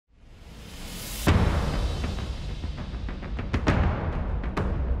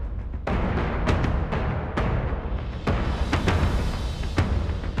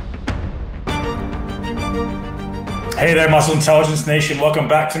Hey there, Muscle Intelligence Nation. Welcome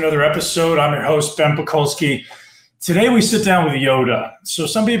back to another episode. I'm your host, Ben Pakulski. Today we sit down with Yoda. So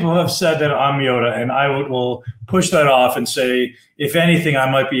some people have said that I'm Yoda, and I will push that off and say, if anything, I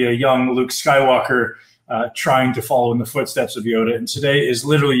might be a young Luke Skywalker trying to follow in the footsteps of Yoda. And today is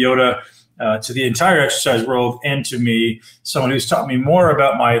literally Yoda to the entire exercise world and to me, someone who's taught me more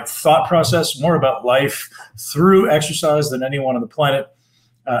about my thought process, more about life through exercise than anyone on the planet.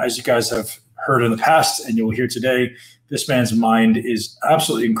 As you guys have heard in the past, and you'll hear today, this man's mind is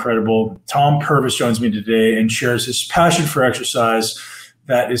absolutely incredible. Tom Purvis joins me today and shares his passion for exercise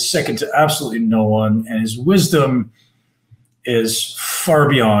that is second to absolutely no one, and his wisdom is far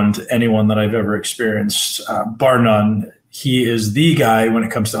beyond anyone that I've ever experienced, bar none. He is the guy when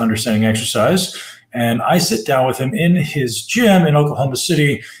it comes to understanding exercise, and I sit down with him in his gym in Oklahoma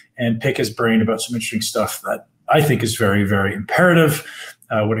City and pick his brain about some interesting stuff that I think is very, very imperative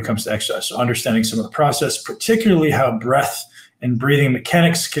when it comes to exercise. So understanding some of the process, particularly how breath and breathing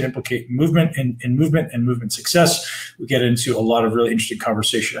mechanics can implicate movement and movement success. We get into a lot of really interesting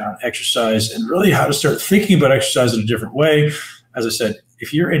conversation around exercise and really how to start thinking about exercise in a different way. As I said,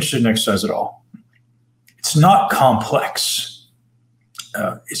 if you're interested in exercise at all, it's not complex.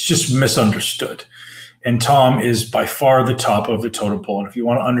 It's just misunderstood. And Tom is by far the top of the totem pole. And if you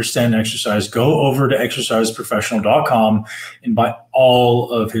want to understand exercise, go over to exerciseprofessional.com and buy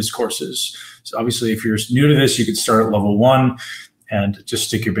all of his courses. So obviously, if you're new to this, you could start at level 1 and just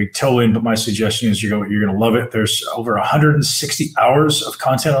stick your big toe in. But my suggestion is you're going to love it. There's over 160 hours of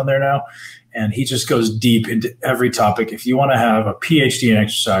content on there now. And he just goes deep into every topic. If you want to have a PhD in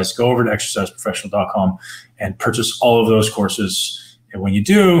exercise, go over to exerciseprofessional.com and purchase all of those courses. And when you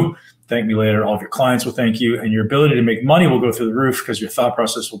do, thank me later. All of your clients will thank you, and your ability to make money will go through the roof because your thought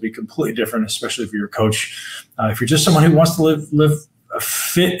process will be completely different, especially if you're a coach. If you're just someone who wants to live a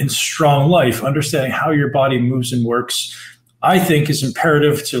fit and strong life, understanding how your body moves and works, I think is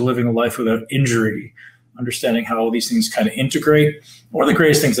imperative to living a life without injury. Understanding how all these things kind of integrate. One of the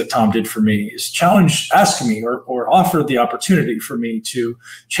greatest things that Tom did for me is ask me or offer the opportunity for me to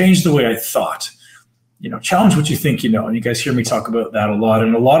change the way I thought. Challenge what you think you know. And you guys hear me talk about that a lot.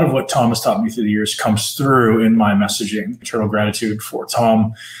 And a lot of what Tom has taught me through the years comes through in my messaging. Eternal gratitude for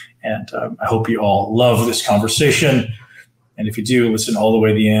Tom. And I hope you all love this conversation. And if you do, listen all the way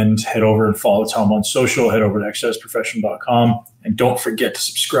to the end. Head over and follow Tom on social. Head over to exerciseprofessional.com. And don't forget to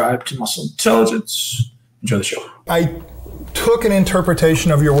subscribe to Muscle Intelligence. Enjoy the show. I took an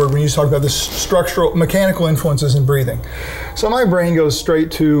interpretation of your word when you talk about the structural, mechanical influences in breathing. So my brain goes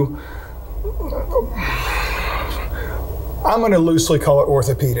straight to, I'm going to loosely call it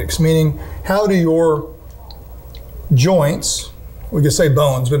orthopedics, meaning how do your joints, we could say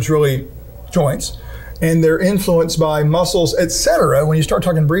bones, but it's really joints, and they're influenced by muscles, etc. When you start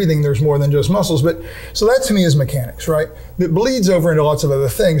talking breathing, there's more than just muscles. But so that to me is mechanics, right? That bleeds over into lots of other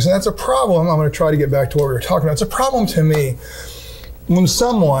things. And that's a problem. I'm going to try to get back to what we were talking about. It's a problem to me when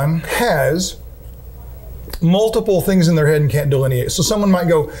someone has multiple things in their head and can't delineate. So someone might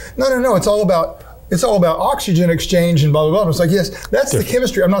go, no, it's all about oxygen exchange and blah, blah, blah. It's like, yes, that's the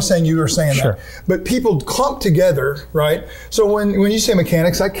chemistry. I'm not saying you are saying that, but people clump together, right? So when you say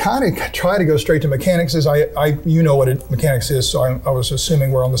mechanics, I kind of try to go straight to mechanics as you know what mechanics is. So I was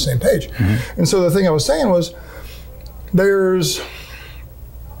assuming we're on the same page. Mm-hmm. And so the thing I was saying was there's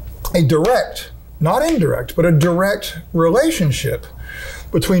a direct, not indirect, but a direct relationship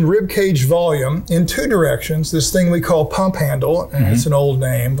between rib cage volume in two directions, this thing we call pump handle, and it's an old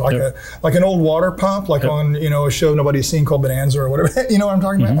name, like an old water pump, like on a show nobody's seen called Bonanza or whatever. You know what I'm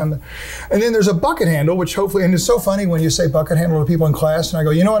talking about? And then there's a bucket handle, which hopefully, and it's so funny when you say bucket handle to people in class, and I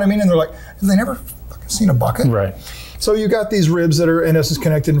go, you know what I mean? And they're like, have they never fucking seen a bucket? Right. So you got these ribs that are in essence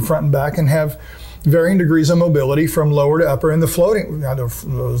connected in front and back and have varying degrees of mobility from lower to upper, and the floating, those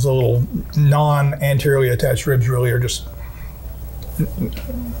little non-anteriorly attached ribs really are just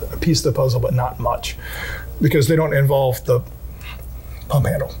a piece of the puzzle, but not much, because they don't involve the pump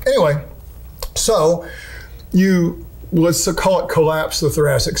handle. Anyway, so let's call it collapse the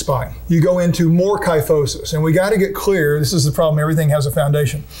thoracic spine. You go into more kyphosis, and we got to get clear. This is the problem. Everything has a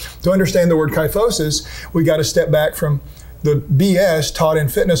foundation. To understand the word kyphosis, we got to step back from the BS taught in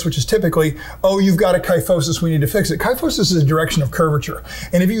fitness, which is typically, oh, you've got a kyphosis, we need to fix it. Kyphosis is a direction of curvature.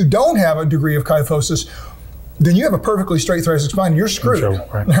 And if you don't have a degree of kyphosis, then you have a perfectly straight thoracic spine, you're screwed,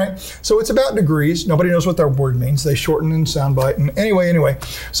 right? So it's about degrees. Nobody knows what that word means. They shorten and soundbite. And anyway.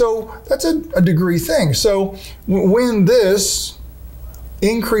 So that's a degree thing. So when this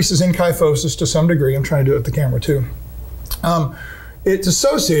increases in kyphosis to some degree, I'm trying to do it with the camera too, it's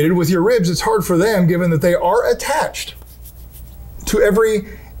associated with your ribs. It's hard for them given that they are attached to every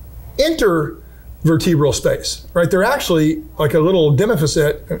vertebral space, right? They're actually like a little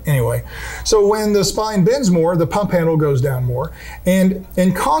demi-facet anyway. So when the spine bends more, the pump handle goes down more. And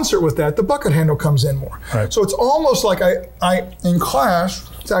in concert with that, the bucket handle comes in more. Right. So it's almost like I in class,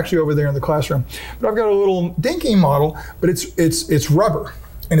 it's actually over there in the classroom, but I've got a little dinky model, but it's rubber.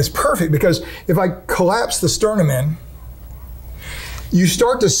 And it's perfect because if I collapse the sternum in, you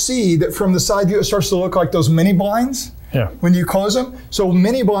start to see that from the side view, it starts to look like those mini blinds when you close them. So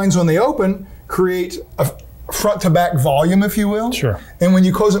mini blinds, when they open, create a front to back volume, if you will. Sure. And when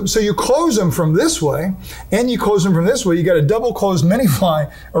you close them, so you close them from this way and you close them from this way, you got a double closed mini blind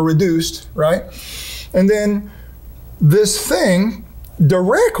or reduced, right? And then this thing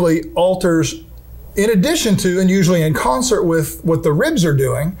directly alters, in addition to, and usually in concert with what the ribs are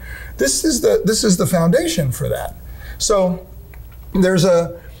doing, this is the foundation for that. So there's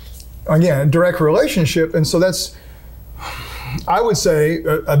again, a direct relationship. And so that's, I would say,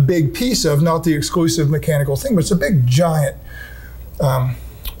 a big piece of, not the exclusive mechanical thing, but it's a big giant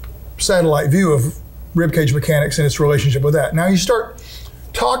satellite view of ribcage mechanics and its relationship with that. Now you start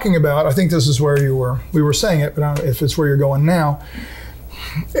talking about, I think this is where we were saying it, but I don't know if it's where you're going now.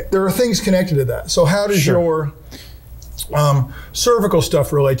 There are things connected to that. So how does your cervical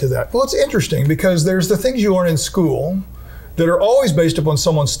stuff relate to that? Well, it's interesting because there's the things you learn in school that are always based upon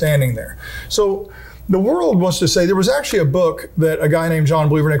someone standing there. So the world wants to say, there was actually a book that a guy named John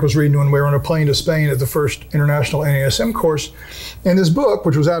Bluvernick was reading when we were on a plane to Spain at the first international NASM course. And this book,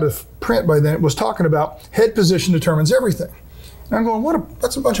 which was out of print by then, was talking about head position determines everything. And I'm going,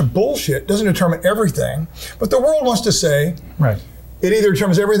 that's a bunch of bullshit. It doesn't determine everything. But the world wants to say, right, it either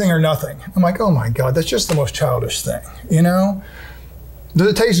determines everything or nothing. I'm like, oh my God, that's just the most childish thing, you know? Does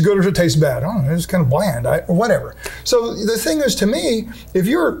it taste good or does it taste bad? I don't know, it's kind of bland, or whatever. So the thing is, to me, if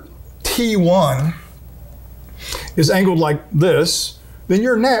your T1 is angled like this, then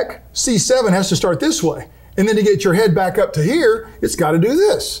your neck, C7, has to start this way. And then to get your head back up to here, it's got to do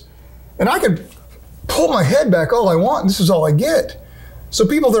this. And I could pull my head back all I want, and this is all I get. So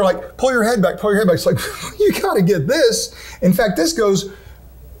people, they're like, pull your head back, pull your head back. It's like, you got to get this. In fact, this goes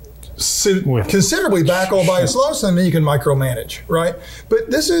considerably back all by itself, and then you can micromanage, right?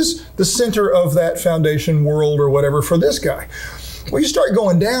 But this is the center of that foundation world or whatever for this guy. Well, you start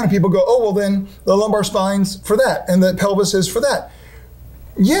going down and people go, oh, well then the lumbar spine's for that and the pelvis is for that.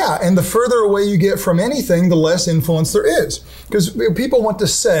 Yeah, and the further away you get from anything, the less influence there is. Because people want to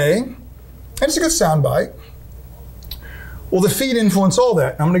say, and it's a good soundbite, well, the feet influence all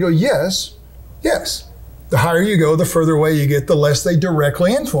that. And I'm going to go, yes, yes. The higher you go, the further away you get, the less they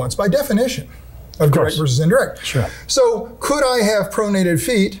directly influence, by definition, of direct versus indirect. Sure. So could I have pronated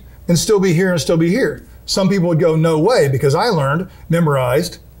feet and still be here and still be here? Some people would go, no way, because I learned,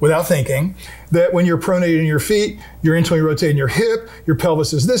 memorized, without thinking, that when you're pronating your feet, you're internally rotating your hip, your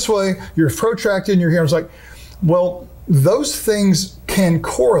pelvis is this way, you're protracted, and you're here. I was like, well, those things can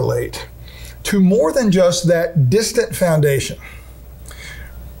correlate to more than just that distant foundation.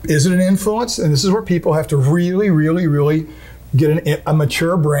 Is it an influence? And this is where people have to really, really, really get a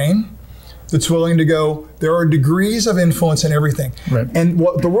mature brain that's willing to go, there are degrees of influence in everything. Right. And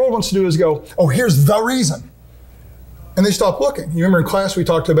what the world wants to do is go, oh, here's the reason. And they stop looking. You remember in class we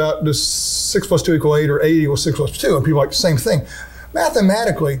talked about does 6 + 2 = 8 or 8 = 6 + 2, and people are like, same thing.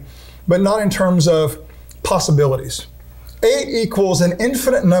 Mathematically, but not in terms of possibilities. 8 equals an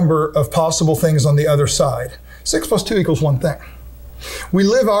infinite number of possible things on the other side. 6 + 2 = 1 thing. We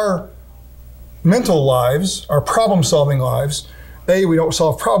live our mental lives, our problem-solving lives. We don't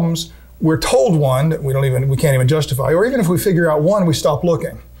solve problems. We're told one that we can't even justify, or even if we figure out one, we stop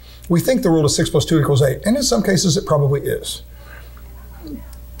looking. We think the rule is 6 + 2 = 8, and in some cases it probably is.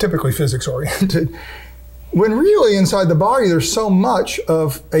 Typically physics-oriented. When really inside the body, there's so much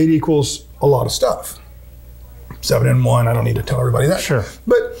of 8 equals a lot of stuff. 7 and 1, I don't need to tell everybody that. Sure.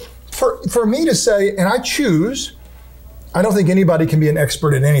 But for me to say, and I choose, I don't think anybody can be an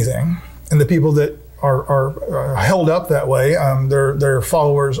expert at anything, and the people that are held up that way, their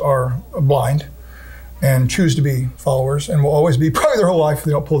followers are blind and choose to be followers and will always be probably their whole life if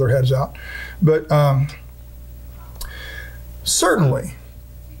they don't pull their heads out. But certainly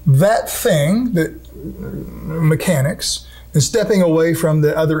that thing, that mechanics, is stepping away from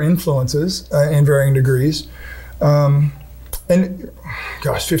the other influences in varying degrees. And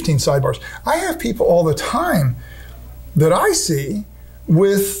gosh, 15 sidebars. I have people all the time that I see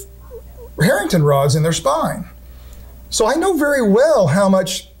with Harrington rods in their spine. So I know very well how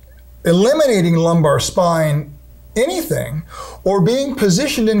much eliminating lumbar spine anything, or being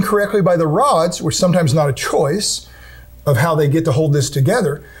positioned incorrectly by the rods, which sometimes not a choice of how they get to hold this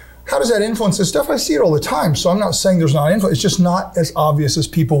together, how does that influence this stuff? I see it all the time, so I'm not saying there's not influence. It's just not as obvious as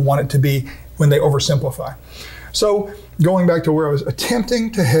people want it to be when they oversimplify. So going back to where I was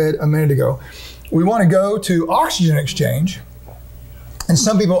attempting to head a minute ago, we want to go to oxygen exchange. And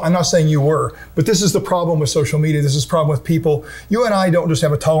some people, I'm not saying you were, but this is the problem with social media. This is the problem with people. You and I don't just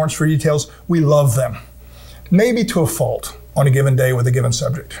have a tolerance for details, we love them. Maybe to a fault on a given day with a given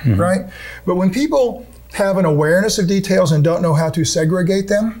subject, right? But when people have an awareness of details and don't know how to segregate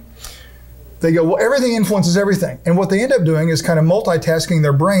them, they go, well, everything influences everything. And what they end up doing is kind of multitasking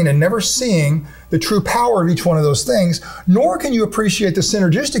their brain and never seeing the true power of each one of those things, nor can you appreciate the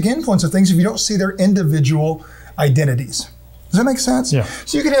synergistic influence of things if you don't see their individual identities. Does that make sense? Yeah.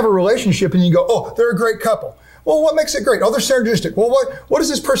 So you can have a relationship and you go, oh, they're a great couple. Well, what makes it great? Oh, they're synergistic. Well, what does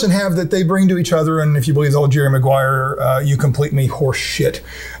this person have that they bring to each other? And if you believe the old Jerry Maguire, you complete me, horse shit.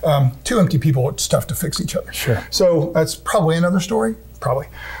 Two empty people, it's tough to fix each other. Sure. So that's probably another story, probably.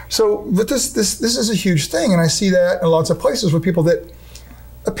 So, but this is a huge thing. And I see that in lots of places with people that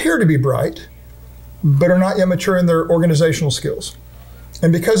appear to be bright, but are not yet mature in their organizational skills.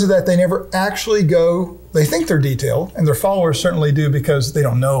 And because of that, they never actually go, they think they're detailed, and their followers certainly do because they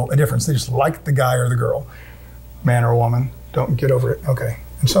don't know a difference. They just like the guy or the girl, man or woman. Don't get over it. Okay.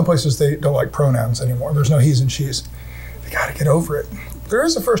 In some places, they don't like pronouns anymore. There's no he's and she's. They got to get over it. There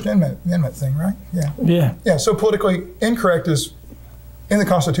is a First Amendment thing, right? Yeah. Yeah. Yeah. So politically incorrect is in the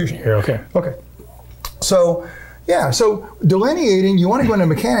Constitution. You're okay. Okay. So, yeah, so delineating, you want to go into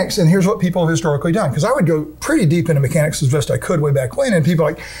mechanics, and here's what people have historically done. Because I would go pretty deep into mechanics as best I could way back when, and people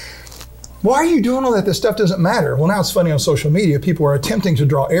are like, why are you doing all that? This stuff doesn't matter. Well, now it's funny on social media. People are attempting to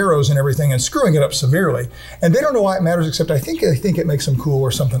draw arrows and everything and screwing it up severely. And they don't know why it matters, except I think it makes them cool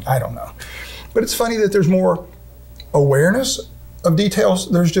or something. I don't know. But it's funny that there's more awareness of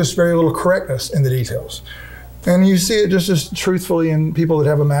details. There's just very little correctness in the details. And you see it just as truthfully in people that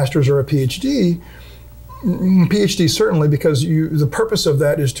have a master's or a PhD. PhD certainly, because the purpose of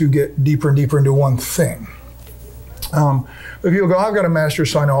that is to get deeper and deeper into one thing. If you go, I've got a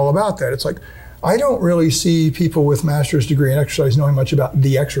master's, so I know all about that. It's like, I don't really see people with master's degree in exercise knowing much about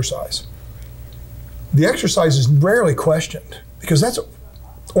the exercise. The exercise is rarely questioned because that's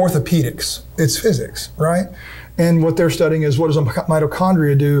orthopedics. It's physics, right? And what they're studying is what does a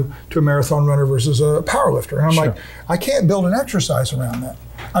mitochondria do to a marathon runner versus a power lifter? And I'm like, I can't build an exercise around that.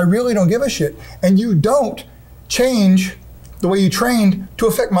 I really don't give a shit. And you don't change the way you trained to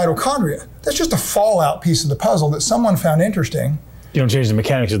affect mitochondria. That's just a fallout piece of the puzzle that someone found interesting. You don't change the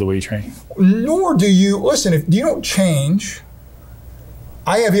mechanics of the way you train. Nor do you, listen, if you don't change,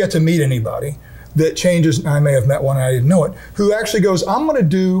 I have yet to meet anybody that changes, I may have met one and I didn't know it, who actually goes, I'm gonna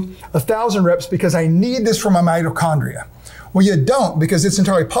do 1,000 reps because I need this for my mitochondria. Well, you don't, because it's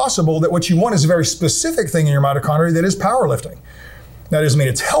entirely possible that what you want is a very specific thing in your mitochondria that is powerlifting. That doesn't mean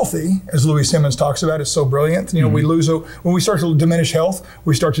it's healthy, as Louis Simmons talks about. It's so brilliant. You know, when we start to diminish health,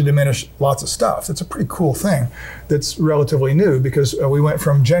 we start to diminish lots of stuff. That's a pretty cool thing that's relatively new because we went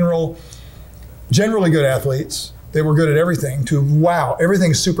from generally good athletes, they were good at everything, to wow,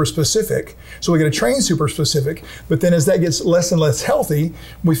 everything's super specific. So we got to train super specific. But then as that gets less and less healthy,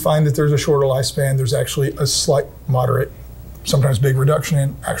 we find that there's a shorter lifespan. There's actually a slight, moderate, sometimes big reduction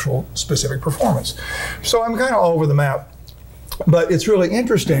in actual specific performance. So I'm kind of all over the map. But it's really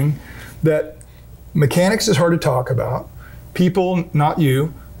interesting that mechanics is hard to talk about. People, not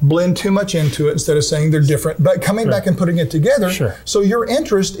you, blend too much into it instead of saying they're different, but coming back and putting it together. Sure. So your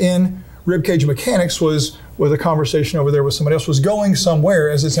interest in ribcage mechanics was, with a conversation over there with somebody else, was going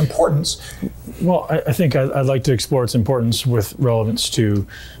somewhere as its importance. Well, I think I'd like to explore its importance with relevance to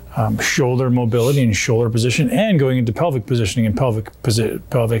shoulder mobility and shoulder position, and going into pelvic positioning and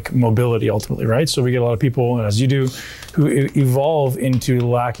pelvic mobility ultimately, right? So we get a lot of people, as you do, who evolve into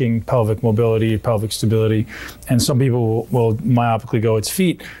lacking pelvic mobility, pelvic stability, and some people will myopically go it's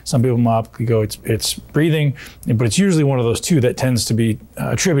feet, some people myopically go it's breathing, but it's usually one of those two that tends to be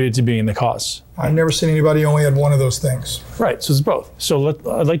attributed to being the cause. I've never seen anybody who only had one of those things. Right, so it's both. So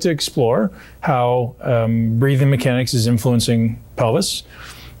I'd like to explore how breathing mechanics is influencing pelvis.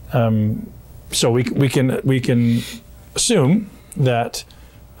 So we can assume that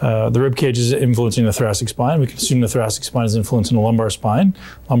the rib cage is influencing the thoracic spine. We can assume the thoracic spine is influencing the lumbar spine.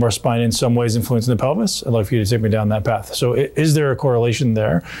 Lumbar spine in some ways influencing the pelvis. I'd like for you to take me down that path. So is there a correlation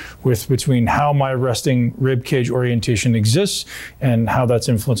there between how my resting rib cage orientation exists and how that's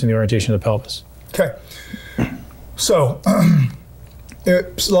influencing the orientation of the pelvis? Okay. So a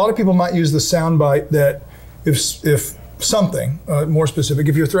lot of people might use the soundbite that if something more specific,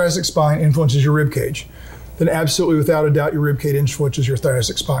 if your thoracic spine influences your rib cage, then absolutely without a doubt your rib cage influences your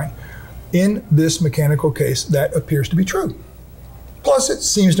thoracic spine. In this mechanical case, that appears to be true. Plus, it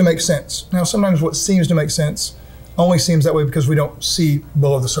seems to make sense. Now, sometimes what seems to make sense only seems that way because we don't see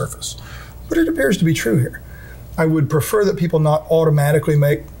below the surface. but it appears to be true here. I would prefer that people not automatically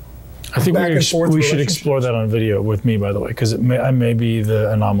make I think we should explore that on video with me, by the way, because I may be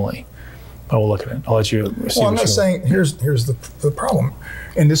the anomaly. I will look at it. I'll let you see. Well, I'm not saying, here's the problem.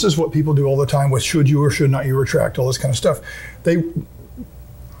 And this is what people do all the time with should you or should not you retract, all this kind of stuff.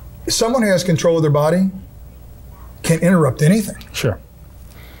 Someone who has control of their body can interrupt anything. Sure.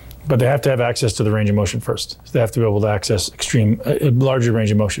 But they have to have access to the range of motion first. So they have to be able to access a larger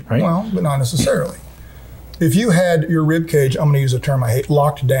range of motion, right? Well, but not necessarily. If you had your rib cage, I'm going to use a term I hate,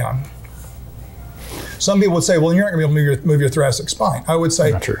 locked down. Some people would say, well, you're not going to be able to move your thoracic spine. I would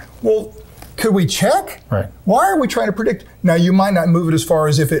say, well, could we check? Right. Why are we trying to predict? Now, you might not move it as far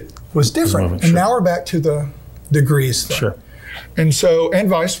as if it was different. Moving, and now we're back to the degrees thing. Sure. And so, and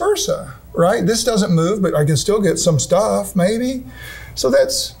vice versa, right? This doesn't move, but I can still get some stuff, maybe. So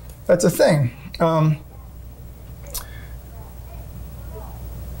that's a thing.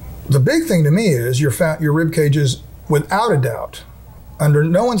 The big thing to me is your rib cage is, without a doubt, under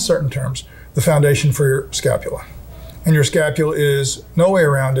no uncertain terms, the foundation for your scapula. And your scapula is no way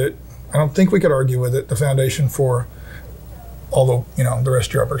around it. I don't think we could argue with it, the foundation for all the rest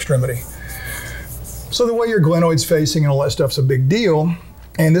of your upper extremity. So the way your glenoid's facing and all that stuff's a big deal.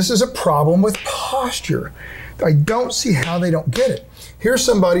 And this is a problem with posture. I don't see how they don't get it. Here's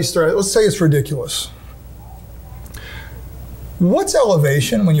somebody's threat. Let's say it's ridiculous. What's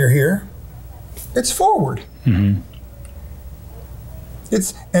elevation when you're here? It's forward. Mm-hmm.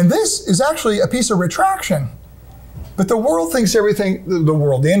 And this is actually a piece of retraction. But the world thinks everything,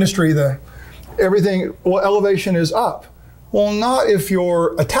 the industry, everything, well, elevation is up. Well, not if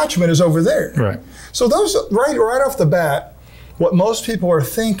your attachment is over there. Right. So those, right off the bat, what most people are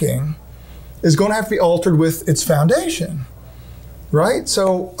thinking is going to have to be altered with its foundation, right?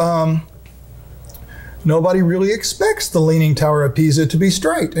 So nobody really expects the Leaning Tower of Pisa to be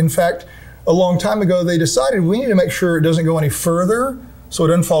straight. In fact, a long time ago, they decided we need to make sure it doesn't go any further so it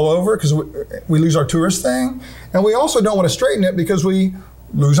doesn't fall over because we lose our tourist thing. And we also don't want to straighten it because we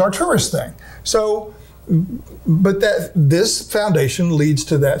lose our tourist thing. So, but this foundation leads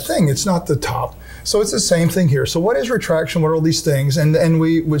to that thing. It's not the top. So it's the same thing here. So what is retraction? What are all these things? And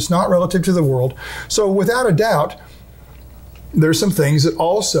it's not relative to the world. So without a doubt, there's some things that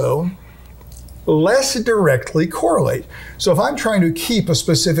also less directly correlate. So if I'm trying to keep a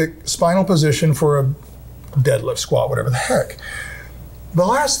specific spinal position for a deadlift, squat, whatever the heck, the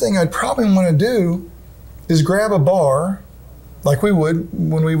last thing I'd probably want to do is grab a bar like we would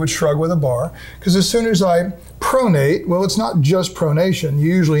when we would shrug with a bar, because as soon as I pronate, well, it's not just pronation. You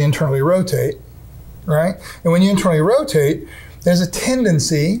usually internally rotate, right? And when you internally rotate, there's a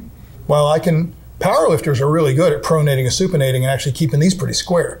tendency, powerlifters are really good at pronating and supinating and actually keeping these pretty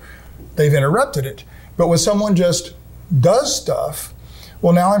square. They've interrupted it. But when someone just does stuff,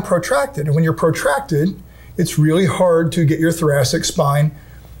 well, now I'm protracted. And when you're protracted, it's really hard to get your thoracic spine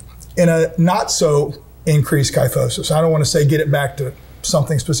in a not so increased kyphosis. I don't want to say get it back to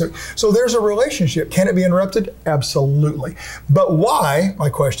something specific. So there's a relationship. Can it be interrupted? Absolutely. But why, my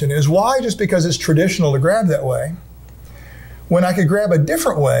question is, why just because it's traditional to grab that way, when I could grab a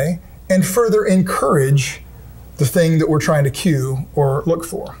different way and further encourage the thing that we're trying to cue or look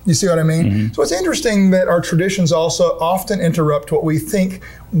for? You see what I mean? Mm-hmm. So it's interesting that our traditions also often interrupt what we think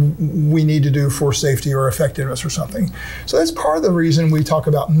we need to do for safety or effectiveness or something. So that's part of the reason we talk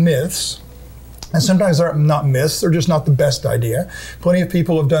about myths. And sometimes they're not myths, they're just not the best idea. Plenty of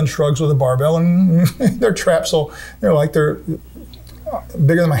people have done shrugs with a barbell and their traps they're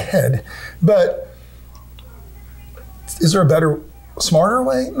bigger than my head. But is there a better, smarter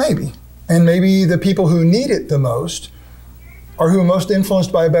way? Maybe. And maybe the people who need it the most are who are most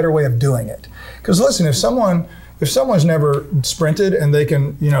influenced by a better way of doing it. Because listen, if someone's never sprinted and they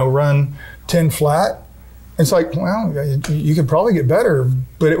can, run 10 flat, it's like, well, you could probably get better,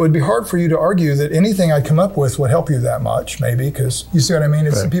 but it would be hard for you to argue that anything I come up with would help you that much, maybe, because you see what I mean?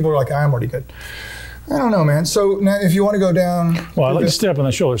 It's, right. People are like, I'm already good. I don't know, man. So now if you want to go down. Well, I'd like to stay up on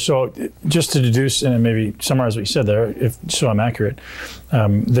the shoulder. So just to deduce and maybe summarize what you said there, so I'm accurate,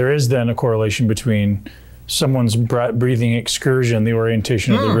 there is then a correlation between someone's breathing excursion, the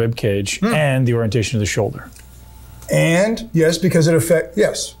orientation of the rib cage, and the orientation of the shoulder. And yes, because it affects,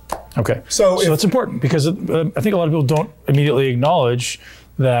 yes. Okay, so that's important because I think a lot of people don't immediately acknowledge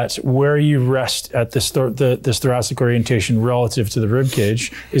that where you rest at this thoracic orientation relative to the rib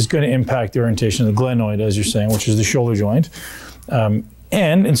cage is going to impact the orientation of the glenoid, as you're saying, which is the shoulder joint.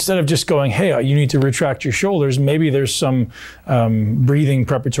 And instead of just going, hey, you need to retract your shoulders, maybe there's some breathing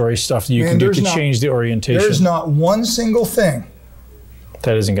preparatory stuff that you can do to change the orientation. There's not one single thing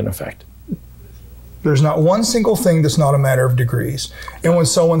that isn't going to affect. There's not one single thing that's not a matter of degrees. And when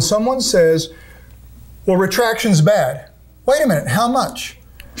someone says, well, retraction's bad. Wait a minute, how much?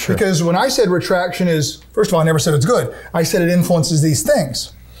 Sure. Because when I said retraction is, first of all, I never said it's good. I said it influences these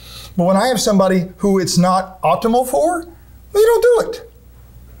things. But when I have somebody who it's not optimal for, well, you don't do it.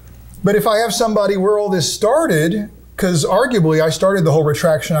 But if I have somebody where all this started, because arguably I started the whole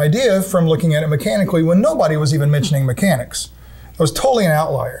retraction idea from looking at it mechanically when nobody was even mentioning mechanics. I was totally an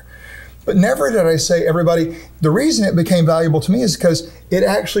outlier. But never did I say everybody, the reason it became valuable to me is because it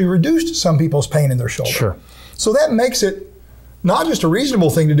actually reduced some people's pain in their shoulder. Sure. So that makes it not just a reasonable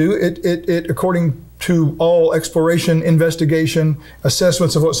thing to do, it according to all exploration, investigation,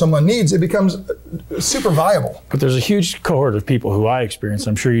 assessments of what someone needs, it becomes super viable. But there's a huge cohort of people who I experience,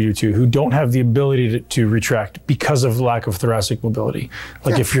 I'm sure you do too, who don't have the ability to retract because of lack of thoracic mobility.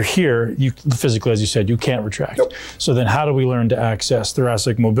 Like if you're here, you physically, as you said, you can't retract. Nope. So then how do we learn to access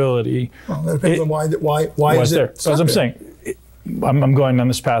thoracic mobility? Well, that depends on why is it there. So as I'm saying, I'm going down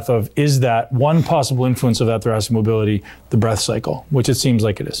this path of, is that one possible influence of that thoracic mobility, the breath cycle, which it seems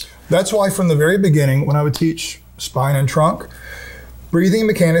like it is. That's why from the very beginning, when I would teach spine and trunk, breathing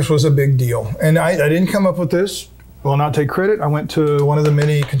mechanics was a big deal. And I didn't come up with this, will not take credit. I went to one of the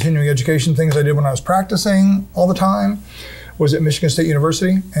many continuing education things I did when I was practicing all the time, was at Michigan State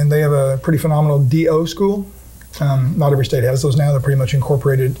University, and they have a pretty phenomenal DO school. Not every state has those now. They're pretty much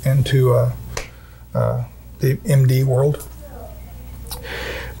incorporated into the MD world.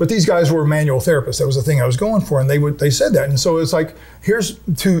 But these guys were manual therapists. That was the thing I was going for, and they said that. And so it's like, here's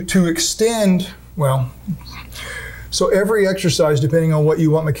to extend, well, so every exercise, depending on what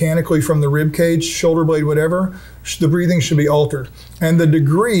you want mechanically from the rib cage, shoulder blade, whatever, the breathing should be altered. And the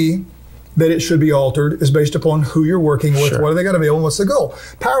degree that it should be altered is based upon who you're working with, Sure. what do they got available, what's the goal.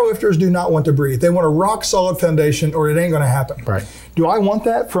 Powerlifters do not want to breathe. They want a rock solid foundation or it ain't gonna happen. Right. Do I want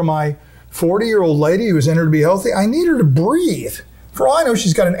that for my 40-year-old lady who's in her to be healthy? I need her to breathe. For all I know,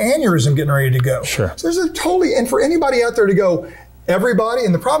 she's got an aneurysm getting ready to go. Sure. So there's a totally, and for anybody out there to go, everybody,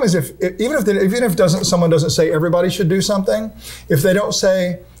 and the problem is even if someone doesn't say everybody should do something, if they don't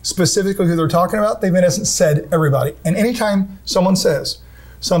say specifically who they're talking about, they've in essence said everybody. And anytime someone says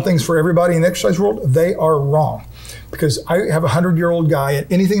something's for everybody in the exercise world, they are wrong. Because I have a 100-year-old guy, and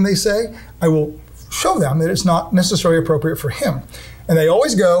anything they say, I will show them that it's not necessarily appropriate for him. And they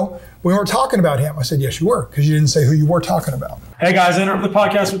always go, we weren't talking about him. I said, yes, you were, because you didn't say who you were talking about. Hey guys, I interrupt the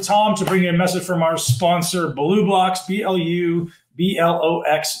podcast with Tom to bring you a message from our sponsor, BLUBlox,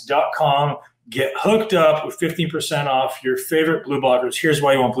 BLUBlox.com. Get hooked up with 15% off your favorite blue blockers. Here's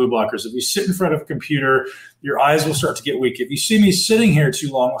why you want blue blockers. If you sit in front of a computer, your eyes will start to get weak. If you see me sitting here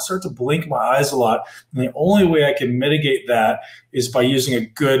too long, I'll start to blink my eyes a lot. And the only way I can mitigate that is by using a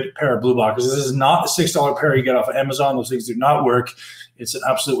good pair of blue blockers. This is not a $6 pair you get off of Amazon. Those things do not work. It's an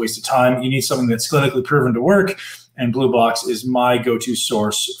absolute waste of time. You need something that's clinically proven to work. And BLUBlox is my go-to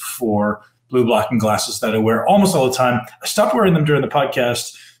source for blue blocking glasses that I wear almost all the time. I stopped wearing them during the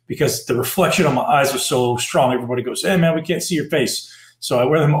podcast because the reflection on my eyes was so strong. Everybody goes, hey man, we can't see your face. So I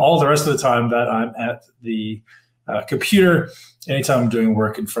wear them all the rest of the time that I'm at the computer, anytime I'm doing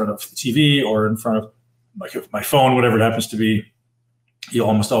work in front of the TV or in front of my phone, whatever it happens to be. You'll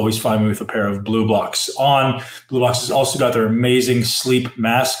almost always find me with a pair of BLUBlox on. BLUBlox has also got their amazing sleep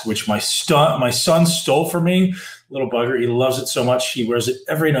mask, which my son stole from me. Little bugger. He loves it so much. He wears it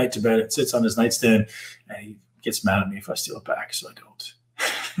every night to bed. It sits on his nightstand, and he gets mad at me if I steal it back, so I don't.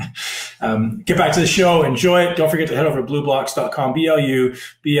 Get back to the show. Enjoy it. Don't forget to head over to BLUBlox.com,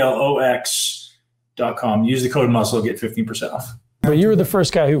 BLUBlox.com. Use the code MUSCLE, get 15% off. But you were the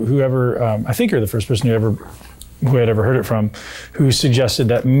first guy who ever, I think you're the first person who had ever heard it from, who suggested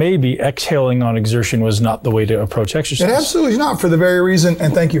that maybe exhaling on exertion was not the way to approach exercise. It absolutely is not, for the very reason,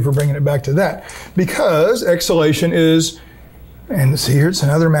 and thank you for bringing it back to that, because exhalation is, and see here, it's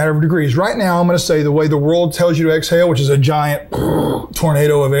another matter of degrees. Right now, I'm going to say the way the world tells you to exhale, which is a giant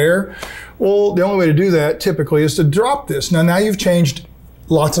tornado of air, well, the only way to do that typically is to drop this. Now you've changed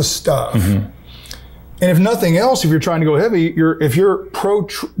lots of stuff. Mm-hmm. And if nothing else, if you're trying to go heavy,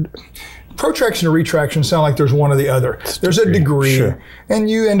 protraction or retraction sound like there's one or the other. There's a degree. Sure. And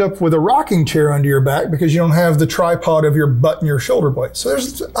you end up with a rocking chair under your back because you don't have the tripod of your butt and your shoulder blade. So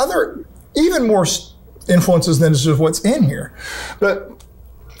there's other, even more influences than just what's in here. But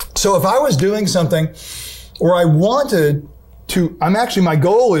so if I was doing something where I wanted to, my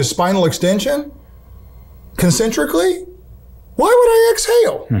goal is spinal extension, concentrically, why would I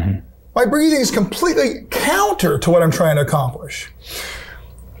exhale? Mm-hmm. My breathing is completely counter to what I'm trying to accomplish.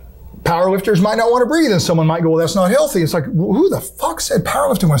 Powerlifters might not want to breathe, and someone might go, well, that's not healthy. It's like, well, who the fuck said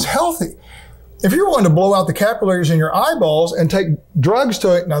powerlifting was healthy? if you're willing to blow out the capillaries in your eyeballs and take drugs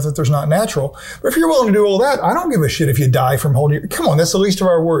to it, not that there's not natural, but if you're willing to do all that, I don't give a shit if you die from holding it. Come on, that's the least of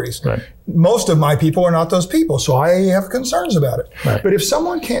our worries. Right. Most of my people are not those people, so I have concerns about it. Right. But if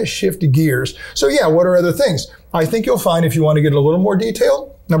someone can't shift gears, so yeah, what are other things? I think you'll find if you want to get a little more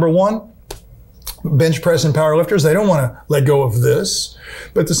detailed, number one, bench press and power lifters, they don't want to let go of this.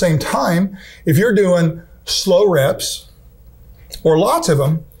 But at the same time, if you're doing slow reps or lots of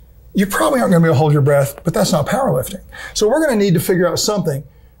them, you probably aren't going to be able to hold your breath, but that's not powerlifting. So we're going to need to figure out something.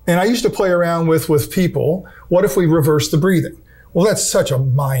 And I used to play around with people, what if we reverse the breathing? Well, that's such a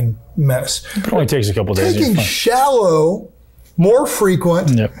mind mess. It only takes a couple of days. Taking shallow, more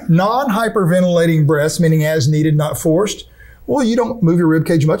frequent, non-hyperventilating breaths, meaning as needed, not forced. Well, you don't move your rib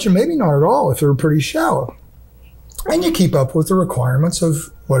cage much, and maybe not at all if they're pretty shallow. And you keep up with the requirements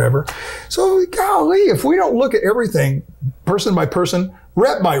of whatever. So, golly, if we don't look at everything person by person,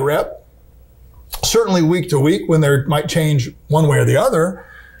 rep by rep, certainly week to week when there might change one way or the other,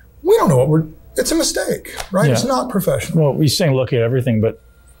 we don't know what it's a mistake, right? Yeah. It's not professional. Well, we're saying look at everything, but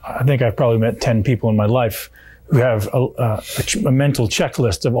I think I've probably met 10 people in my life who have a mental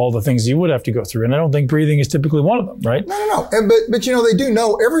checklist of all the things you would have to go through. And I don't think breathing is typically one of them, right? No. But you know, they do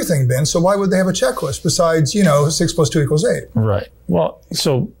know everything, Ben, so why would they have a checklist besides, 6 + 2 = 8? Right. Well,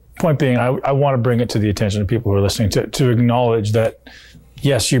 so point being, I want to bring it to the attention of people who are listening to acknowledge that,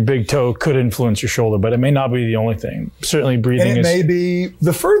 yes, your big toe could influence your shoulder, but it may not be the only thing. Certainly breathing is... And it may be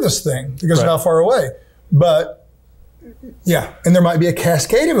the furthest thing because of how far away. But yeah, and there might be a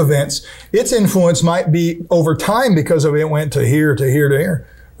cascade of events. Its influence might be over time because of it went to here, to here, to here,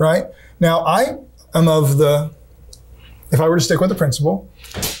 right? Now, I am of the, if I were to stick with the principle,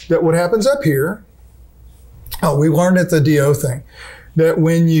 that what happens up here, we learned at the DO thing, that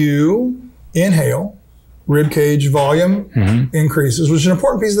when you inhale, rib cage volume increases, which is an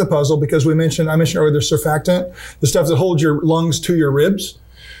important piece of the puzzle because I mentioned earlier the surfactant, the stuff that holds your lungs to your ribs.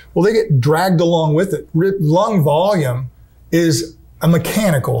 Well, they get dragged along with it. Lung volume is a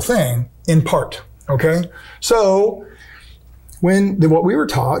mechanical thing in part, okay? So what we were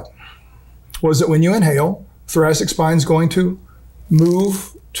taught was that when you inhale, thoracic spine is going to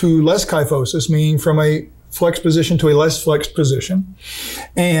move to less kyphosis, meaning from a flexed position to a less flexed position.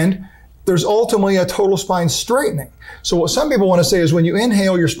 And there's ultimately a total spine straightening. So what some people want to say is when you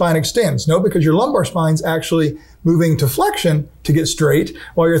inhale, your spine extends. No, because your lumbar spine's actually moving to flexion to get straight,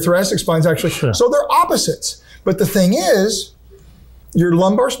 while your thoracic spine's actually... Sure. So they're opposites. But the thing is, your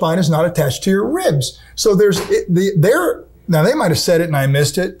lumbar spine is not attached to your ribs. So now they might have said it and I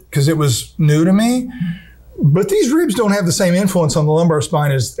missed it because it was new to me, but these ribs don't have the same influence on the lumbar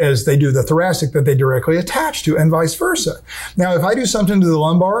spine as they do the thoracic that they directly attach to, and vice versa. Now, if I do something to the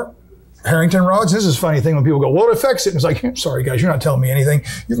lumbar, Harrington rods, this is a funny thing when people go, well, it affects it. And it's like, sorry guys, you're not telling me anything.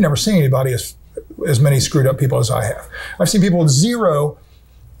 You've never seen anybody as many screwed up people as I have. I've seen people with zero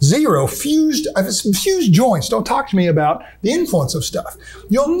fused joints. Don't talk to me about the influence of stuff.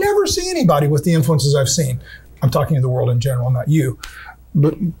 You'll never see anybody with the influences I've seen. I'm talking to the world in general, not you,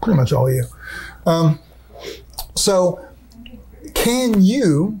 but pretty much all of you. So can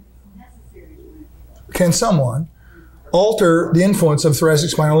someone alter the influence of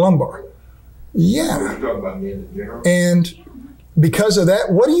thoracic spinal lumbar? Yeah. And because of that,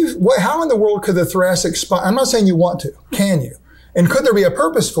 how in the world could the thoracic spine, I'm not saying you want to, can you? And could there be a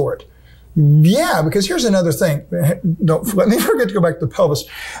purpose for it? Yeah, because here's another thing. Don't let me forget to go back to the pelvis.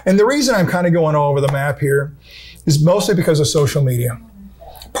 And the reason I'm kind of going all over the map here is mostly because of social media.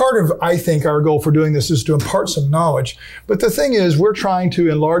 Part of, I think, our goal for doing this is to impart some knowledge. But the thing is, we're trying to,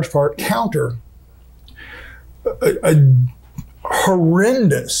 in large part, counter a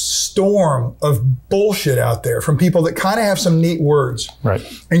horrendous storm of bullshit out there from people that kind of have some neat words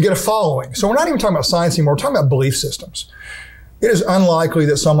and get a following. So we're not even talking about science anymore. We're talking about belief systems. It is unlikely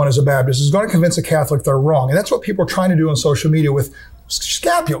that someone as a Baptist is going to convince a Catholic they're wrong. And that's what people are trying to do on social media with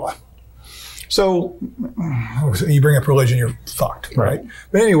scapula. So you bring up religion, you're fucked, right?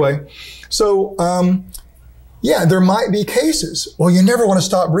 But anyway, so yeah, there might be cases. Well, you never want to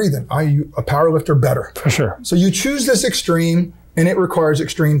stop breathing. Are you a power lifter? Better. For sure. So you choose this extreme, and it requires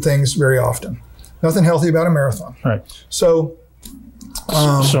extreme things very often. Nothing healthy about a marathon. Right. So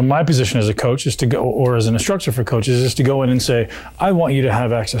my position as a coach is to go, or as an instructor for coaches, is to go in and say, I want you to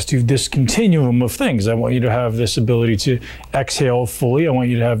have access to this continuum of things. I want you to have this ability to exhale fully. I want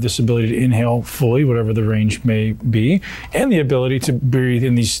you to have this ability to inhale fully, whatever the range may be, and the ability to breathe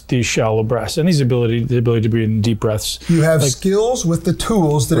in these shallow breaths, and the ability to breathe in deep breaths. You have skills with the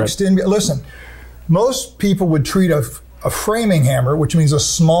tools that extend. Listen, most people would treat a framing hammer, which means a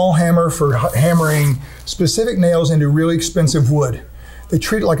small hammer for hammering specific nails into really expensive wood. They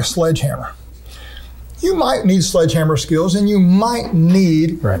treat it like a sledgehammer. You might need sledgehammer skills, and you might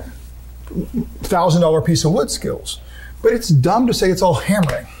need right. $1,000 piece of wood skills. But it's dumb to say it's all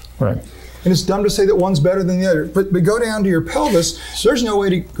hammering. Right. And it's dumb to say that one's better than the other. But go down to your pelvis, there's no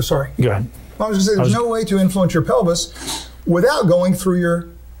way to, sorry. Go ahead. I was going to say, there's no way to influence your pelvis without going through your,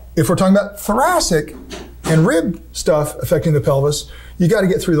 if we're talking about thoracic and rib stuff affecting the pelvis, you got to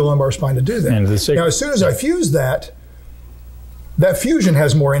get through the lumbar spine to do that. And now, as soon as I fuse that, that fusion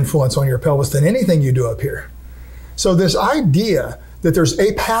has more influence on your pelvis than anything you do up here. So this idea that there's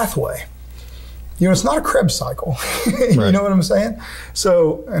a pathway, you know, it's not a Krebs cycle. You Right. know what I'm saying?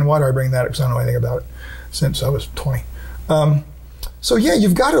 So, and why do I bring that up? Because I don't know anything about it since I was 20. So yeah,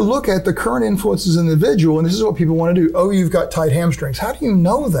 you've got to look at the current influences in the individual, and this is what people want to do. Oh, you've got tight hamstrings. How do you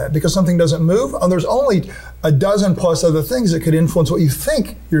know that? Because something doesn't move? Oh, there's only a dozen plus other things that could influence what you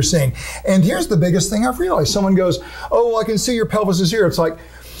think you're seeing. And here's the biggest thing I've realized. Someone goes, oh, well, I can see your pelvis is here. It's like,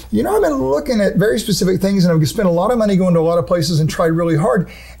 you know, I've been looking at very specific things, and I've spent a lot of money going to a lot of places and tried really hard.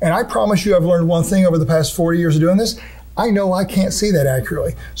 And I promise you, I've learned one thing over the past 40 years of doing this. I know I can't see that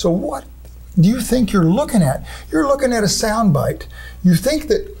accurately. So what do you think you're looking at? You're looking at a sound bite. You think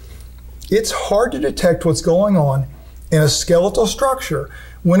that it's hard to detect what's going on in a skeletal structure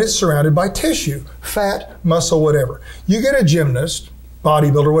when it's surrounded by tissue, fat, muscle, whatever. You get a gymnast,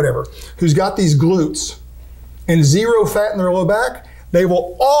 bodybuilder, whatever, who's got these glutes and zero fat in their low back, they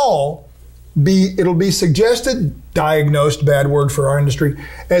will all be, it'll be suggested, diagnosed, bad word for our industry,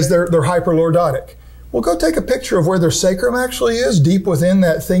 as they're hyperlordotic. Well, go take a picture of where their sacrum actually is, deep within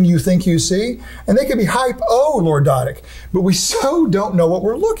that thing you think you see, and they could be hypo-lordotic. But we so don't know what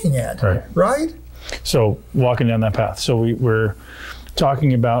we're looking at, right? So walking down that path. So we're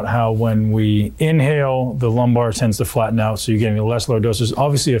talking about how when we inhale, the lumbar tends to flatten out, so you're getting less lordosis,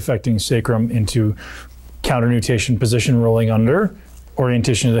 obviously affecting sacrum into counter-nutation position, rolling under,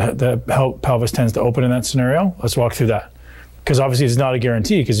 orientation of the pelvis tends to open in that scenario. Let's walk through that. Because obviously it's not a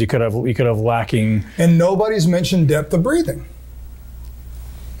guarantee, because you could have lacking. And nobody's mentioned depth of breathing.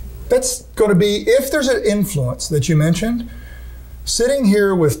 That's going to be, if there's an influence that you mentioned, sitting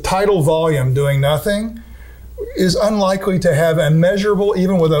here with tidal volume doing nothing is unlikely to have a measurable,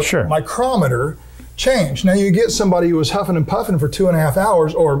 even with a micrometer, change. Now you get somebody who was huffing and puffing for 2.5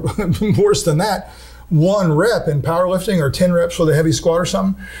 hours, or worse than that, 1 rep in powerlifting, or 10 reps with a heavy squat or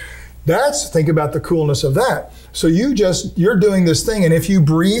something. Think about the coolness of that. So you're doing this thing, and if you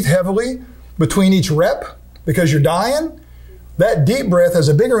breathe heavily between each rep because you're dying, that deep breath has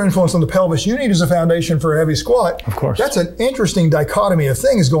a bigger influence on the pelvis you need as a foundation for a heavy squat. Of course. That's an interesting dichotomy of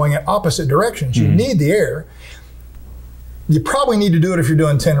things going in opposite directions. You need the air. You probably need to do it if you're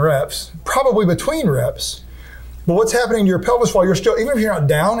doing 10 reps, probably between reps. But what's happening to your pelvis while you're still, even if you're not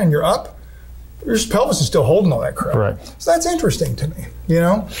down and you're up, your pelvis is still holding all that crap. Right. So that's interesting to me, you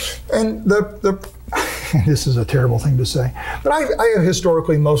know? And this is a terrible thing to say, but I have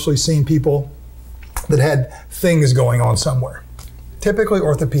historically mostly seen people that had things going on somewhere, typically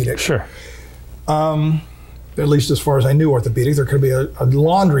orthopedic. Sure. At least as far as I knew orthopedic, there could be a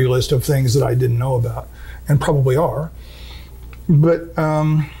laundry list of things that I didn't know about, and probably are. But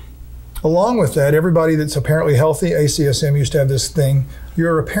along with that, everybody that's apparently healthy, ACSM used to have this thing,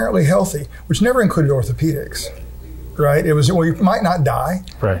 you're apparently healthy, which never included orthopedics, right? It was, well, you might not die,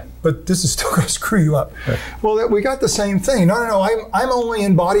 right, but this is still going to screw you up. Right. Well, we got the same thing. No, I'm only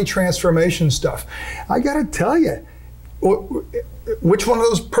in body transformation stuff. I got to tell you, which one of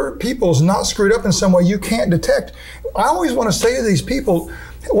those people is not screwed up in some way you can't detect? I always want to say to these people,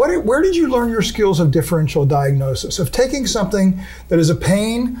 where did you learn your skills of differential diagnosis, of taking something that is a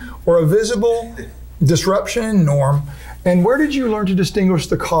pain or a visible disruption in norm, and where did you learn to distinguish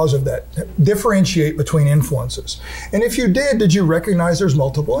the cause of that, differentiate between influences? And if you did you recognize there's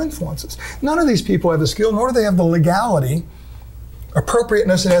multiple influences? None of these people have the skill, nor do they have the legality,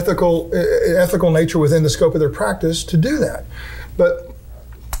 appropriateness, and ethical nature within the scope of their practice to do that. But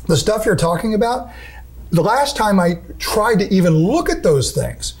the stuff you're talking about, the last time I tried to even look at those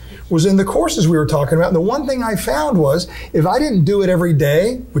things was in the courses we were talking about. And the one thing I found was, if I didn't do it every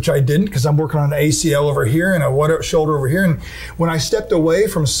day, which I didn't because I'm working on an ACL over here and a shoulder over here, and when I stepped away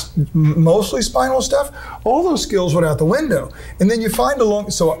from mostly spinal stuff, all those skills went out the window. And then you find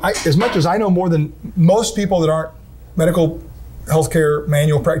as much as I know more than most people that aren't medical healthcare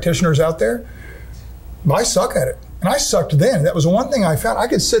manual practitioners out there, I suck at it. And I sucked then. That was one thing I found. I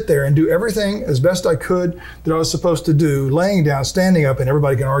could sit there and do everything as best I could that I was supposed to do, laying down, standing up, and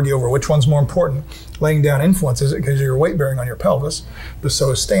everybody can argue over which one's more important. Laying down influences it because you're weight bearing on your pelvis, but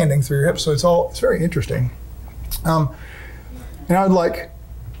so is standing through your hips. So it's very interesting. And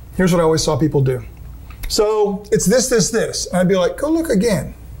here's what I always saw people do. So it's this. And I'd be like, go look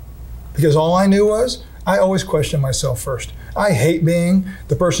again. Because all I knew was I always question myself first. I hate being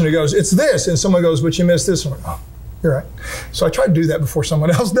the person who goes, it's this, and someone goes, but you missed this. I'm like, oh, you're right. So I try to do that before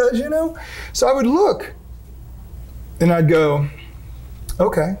someone else does, you know? So I would look, and I'd go,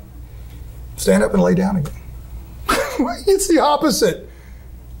 okay, stand up and lay down again. It's the opposite.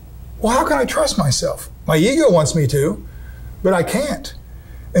 Well, how can I trust myself? My ego wants me to, but I can't.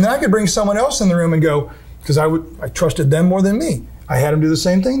 And then I could bring someone else in the room and go, because I trusted them more than me. I had them do the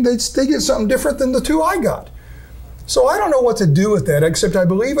same thing. They get something different than the two I got. So I don't know what to do with that, except I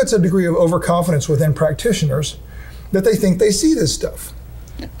believe it's a degree of overconfidence within practitioners that they think they see this stuff.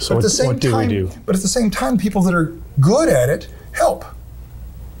 So what do we do? But at the same time, people that are good at it help.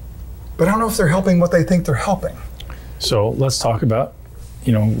 But I don't know if they're helping what they think they're helping. So let's talk about,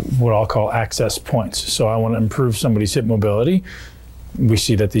 what I'll call access points. So I want to improve somebody's hip mobility. We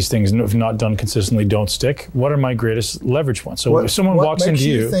see that these things, if not done consistently, don't stick. What are my greatest leverage points? So if someone walks into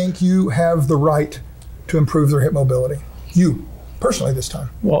you... What makes you think you have the right to improve their hip mobility? You, personally, this time.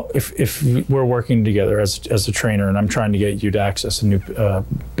 Well, if we're working together as a trainer and I'm trying to get you to access a new,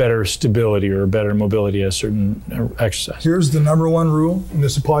 better stability or better mobility at a certain exercise. Here's the number one rule, and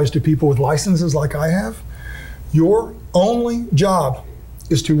this applies to people with licenses like I have. Your only job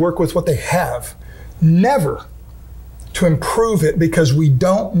is to work with what they have. Never to improve it, because we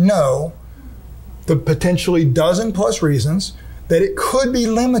don't know the potentially dozen plus reasons that it could be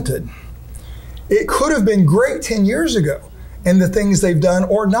limited. It could have been great 10 years ago, and the things they've done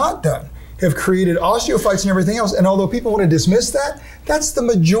or not done have created osteophytes and everything else. And although people want to dismiss that, that's the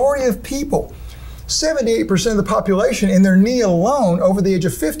majority of people. 78% of the population in their knee alone over the age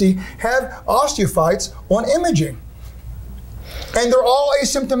of 50 have osteophytes on imaging. And they're all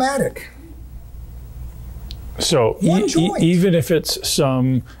asymptomatic. So even if it's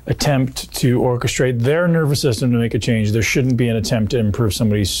some attempt to orchestrate their nervous system to make a change, there shouldn't be an attempt to improve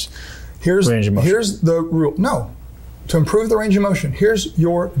somebody's range of motion. Here's the rule. No. To improve the range of motion, here's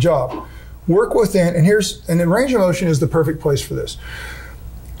your job. Work within, and the range of motion is the perfect place for this.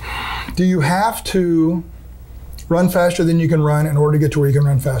 Do you have to run faster than you can run in order to get to where you can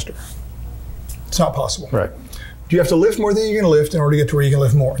run faster? It's not possible. Right. Do you have to lift more than you can lift in order to get to where you can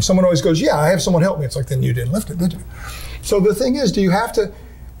lift more? And someone always goes, yeah, I have someone help me. It's like, then you didn't lift it, did you? So the thing is, do you have to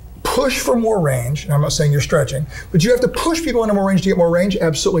push for more range? And I'm not saying you're stretching, but you have to push people into more range to get more range?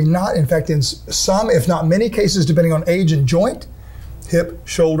 Absolutely not. In fact, in some, if not many cases, depending on age and joint, hip,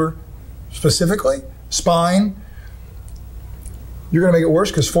 shoulder, specifically, spine, you're going to make it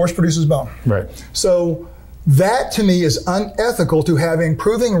worse because force produces bone. Right. So that to me is unethical to have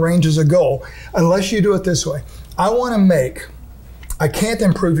improving range as a goal unless you do it this way. I can't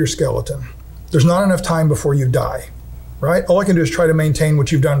improve your skeleton. There's not enough time before you die, right? All I can do is try to maintain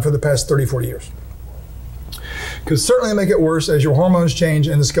what you've done for the past 30, 40 years. Because certainly make it worse as your hormones change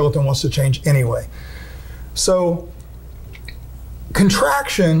and the skeleton wants to change anyway. So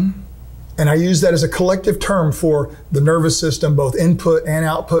contraction, and I use that as a collective term for the nervous system, both input and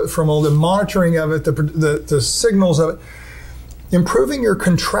output from all the monitoring of it, the signals of it, improving your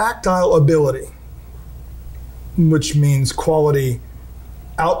contractile ability, which means quality,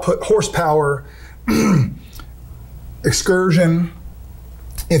 output, horsepower, excursion.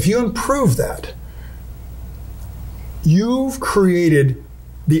 If you improve that, you've created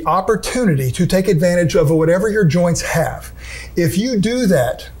the opportunity to take advantage of whatever your joints have. If you do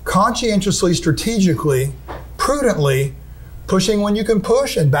that conscientiously, strategically, prudently, pushing when you can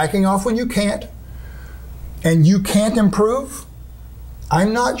push and backing off when you can't, and you can't improve,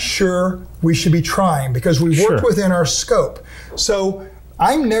 I'm not sure we should be trying, because we worked within our scope. So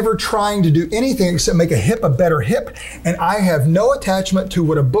I'm never trying to do anything except make a hip a better hip, and I have no attachment to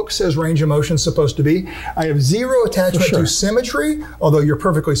what a book says range of motion is supposed to be. I have zero attachment to symmetry, although you're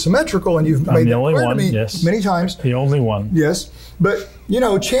perfectly symmetrical, and you've made that clear to me many times. The only one. Yes, but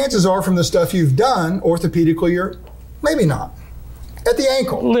chances are from the stuff you've done orthopedically, you're maybe not. At the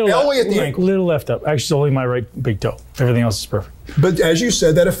ankle, only at the ankle. Little left up. Actually, it's only my right big toe. Everything else is perfect. But as you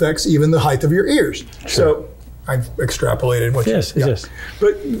said, that affects even the height of your ears. So I've extrapolated what Yes.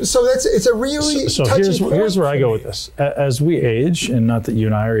 But so it's a really so here's where I go with this. As we age, and not that you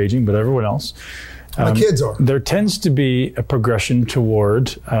and I are aging, but everyone else, my kids are. There tends to be a progression toward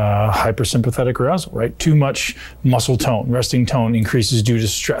hypersympathetic arousal, right? Too much muscle tone, resting tone increases due to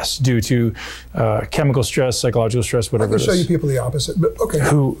stress, due to chemical stress, psychological stress, whatever it is. I can show you people the opposite, but okay.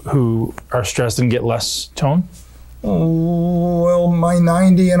 Who are stressed and get less tone? Oh, well, my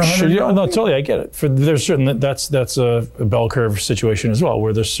 90 and 100. No, totally, I get it. There's certain that's a bell curve situation as well,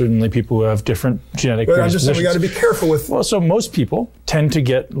 where there's certainly people who have different genetic predispositions. But I'm just saying we got to be careful with. Well, so most people tend to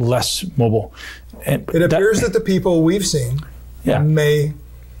get less mobile. And it appears that the people we've seen may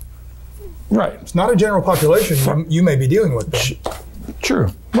Right. It's not a general population you may be dealing with.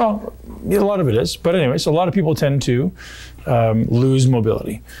 True. Well, a lot of it is. But anyway, so a lot of people tend to lose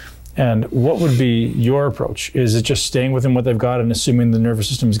mobility. And what would be your approach? Is it just staying within what they've got and assuming the nervous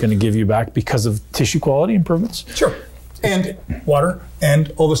system is going to give you back because of tissue quality improvements? Sure. And water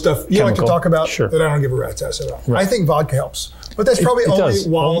and all the stuff you like to talk about that I don't give a rat's ass about. Right. I think vodka helps. But that's probably only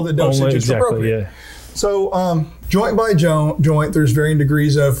while the dosage is appropriate. Yeah. So joint by joint, there's varying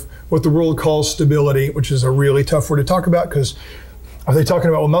degrees of what the world calls stability, which is a really tough word to talk about because are they talking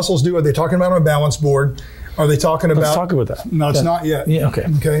about what muscles do? Are they talking about on a balance board? Are they talking about... Let's talk about that. No, it's not yet. Yeah, okay.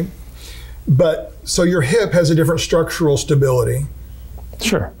 Okay. But so your hip has a different structural stability.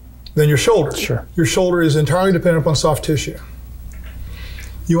 Sure. Than your shoulder. Sure. Your shoulder is entirely dependent upon soft tissue.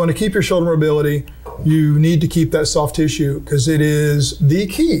 You want to keep your shoulder mobility, you need to keep that soft tissue because it is the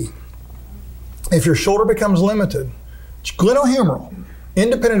key. If your shoulder becomes limited, it's glenohumeral,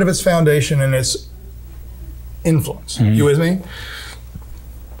 independent of its foundation and its influence. Mm-hmm. You with me?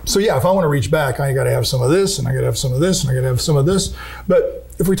 So yeah, if I want to reach back, I got to have some of this, and I got to have some of this, and I got to have some of this. But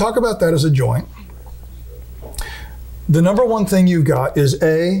if we talk about that as a joint, the number one thing you've got is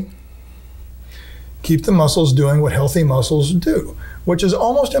keep the muscles doing what healthy muscles do, which is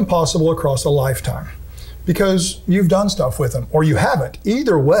almost impossible across a lifetime because you've done stuff with them or you haven't.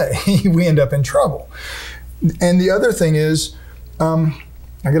 Either way, we end up in trouble. And the other thing is, I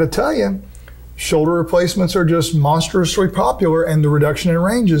got to tell you, shoulder replacements are just monstrously popular, and the reduction in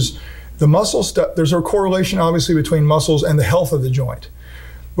range is the muscle stuff. There's a correlation obviously between muscles and the health of the joint.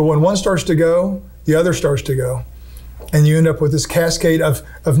 But when one starts to go, the other starts to go. And you end up with this cascade of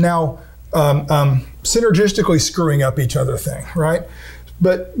now synergistically screwing up each other thing, right?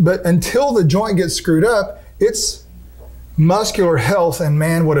 But until the joint gets screwed up, it's muscular health, and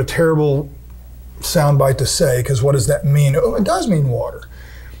man, what a terrible soundbite to say, because what does that mean? Oh, it does mean water.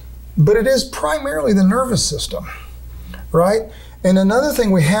 But it is primarily the nervous system, right? And another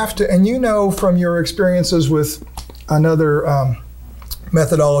thing we have to, and you know from your experiences with another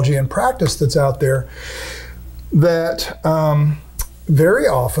methodology and practice that's out there, that very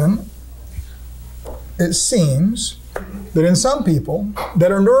often it seems that in some people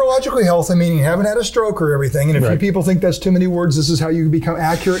that are neurologically healthy, meaning haven't had a stroke or everything, and if you people think that's too many words, this is how you become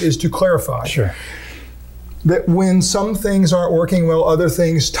accurate, is to clarify. Sure. That when some things aren't working well, other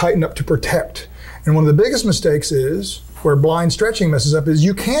things tighten up to protect. And one of the biggest mistakes is, where blind stretching messes up, is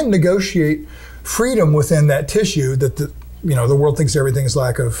you can negotiate freedom within that tissue that the world thinks everything is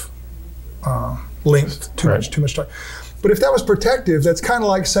lack of length, too much time. But if that was protective, that's kind of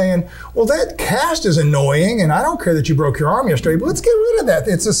like saying, well, that cast is annoying, and I don't care that you broke your arm yesterday, but let's get rid of that.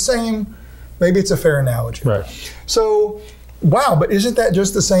 It's the same, maybe it's a fair analogy. Right. So, wow, but isn't that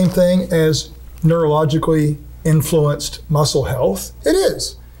just the same thing as neurologically influenced muscle health? It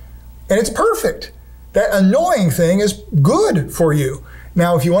is. And it's perfect. That annoying thing is good for you.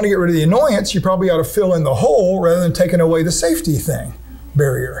 Now, if you want to get rid of the annoyance, you probably ought to fill in the hole rather than taking away the safety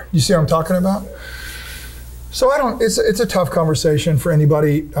barrier. You see what I'm talking about? So it's a tough conversation for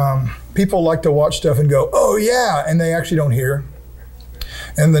anybody. People like to watch stuff and go, oh yeah, and they actually don't hear.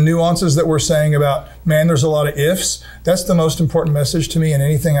 And the nuances that we're saying about, man, there's a lot of ifs. That's the most important message to me in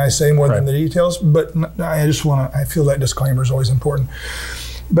anything I say, more than the details. But I feel that disclaimer is always important.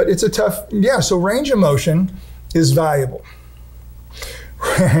 But it's a tough, so range of motion is valuable.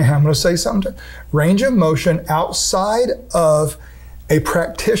 I'm going to say something. Range of motion outside of a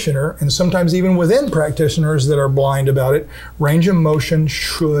practitioner, and sometimes even within practitioners that are blind about it, range of motion in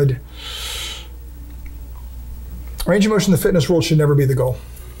the fitness world should never be the goal.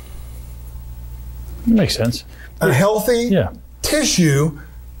 Makes sense. A healthy tissue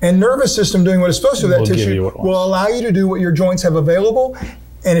and nervous system doing what it's supposed to with that tissue will allow you to do what your joints have available.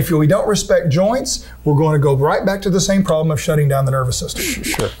 And if we don't respect joints, we're going to go right back to the same problem of shutting down the nervous system.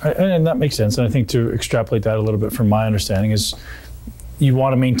 Sure, and that makes sense. And I think to extrapolate that a little bit from my understanding is you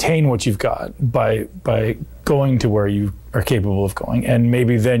want to maintain what you've got by going to where you are capable of going. And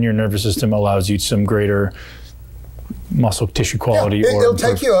maybe then your nervous system allows you some greater muscle tissue quality. It'll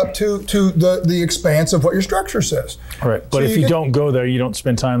take you up to the expanse of what your structure says. All right, but if you don't go there, you don't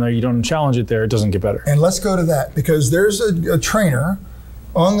spend time there, you don't challenge it there, it doesn't get better. And let's go to that, because there's a trainer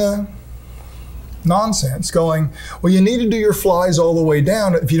on the nonsense going, well, you need to do your flies all the way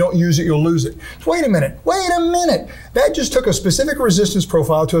down. If you don't use it, you'll lose it. Wait a minute. That just took a specific resistance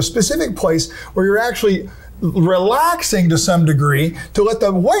profile to a specific place where you're actually relaxing to some degree to let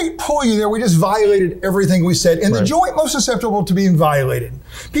the weight pull you there. We just violated everything we said. And the joint most susceptible to being violated.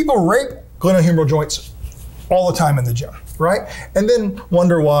 People rape glenohumeral joints all the time in the gym, right? And then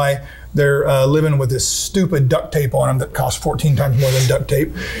wonder why they're living with this stupid duct tape on them that costs 14 times more than duct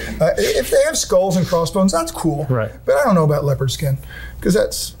tape. If they have skulls and crossbones, that's cool. Right. But I don't know about leopard skin because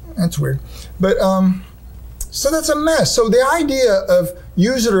that's weird. But so that's a mess. So the idea of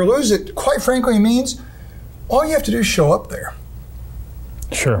use it or lose it, quite frankly, means all you have to do is show up there.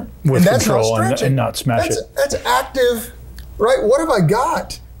 Sure, with control and not smash it. That's active, right? What have I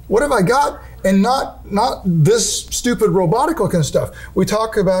got? What have I got? And not this stupid robotic looking stuff. We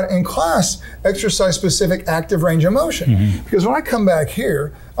talk about in class exercise specific active range of motion. Because when I come back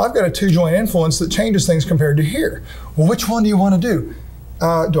here, I've got a 2-joint influence that changes things compared to here. Well, which one do you want to do?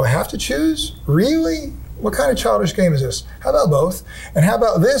 Do I have to choose? Really? What kind of childish game is this? How about both? And how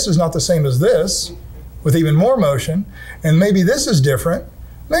about this is not the same as this, with even more motion, and maybe this is different.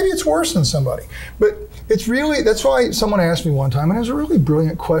 Maybe it's worse than somebody. But it's really, that's why someone asked me one time, and it was a really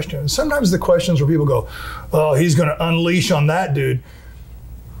brilliant question. And sometimes the questions where people go, oh, he's going to unleash on that dude.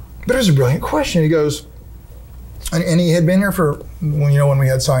 But it was a brilliant question. He goes, and he had been here for, when we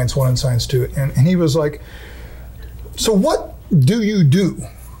had Science 1 and Science 2, and he was like, so what do you do?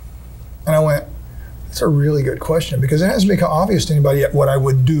 And I went, that's a really good question, because it hasn't become obvious to anybody yet what I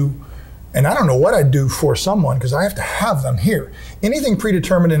would do. And I don't know what I'd do for someone, because I have to have them here. Anything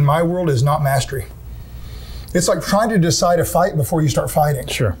predetermined in my world is not mastery. It's like trying to decide a fight before you start fighting.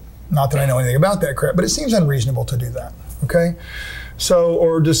 Sure. Not that I know anything about that crap, but it seems unreasonable to do that, okay? So,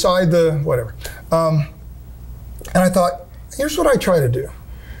 or decide the whatever. And I thought, here's what I try to do.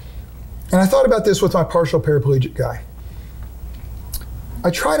 And I thought about this with my partial paraplegic guy. I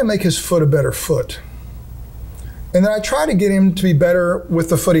try to make his foot a better foot. And then I try to get him to be better with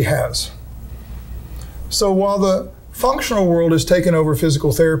the foot he has. So while the functional world has taken over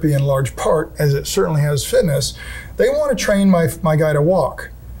physical therapy in large part, as it certainly has fitness, they want to train my guy to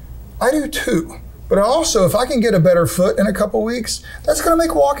walk. I do too. But also, if I can get a better foot in a couple weeks, that's going to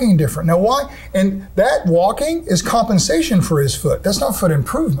make walking different. Now why? And that walking is compensation for his foot. That's not foot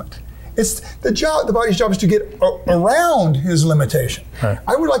improvement. It's the body's job is to get around his limitation. Right.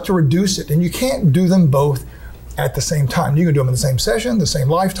 I would like to reduce it, and you can't do them both at the same time. You can do them in the same session, the same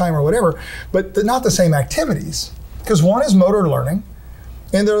lifetime or whatever, but not the same activities. Because one is motor learning,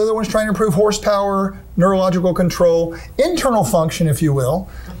 and the other one's trying to improve horsepower, neurological control, internal function, if you will.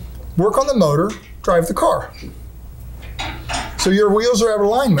 Work on the motor, drive the car. So your wheels are out of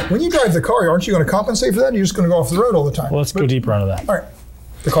alignment. When you drive the car, aren't you going to compensate for that? Or you're just going to go off the road all the time? Well, let's go deeper into that. All right.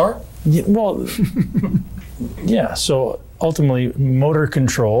 The car? Yeah, well, yeah. So ultimately, motor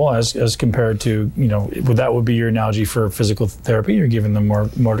control, as compared to, that would be your analogy for physical therapy. You're giving them more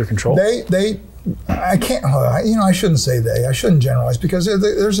motor control. I can't, I shouldn't say they. I shouldn't generalize, because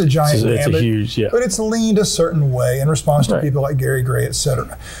there's a giant it's gambit, a huge, yeah. But it's leaned a certain way in response to people like Gary Gray, et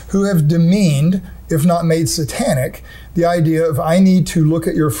cetera, who have demeaned, if not made satanic, the idea of I need to look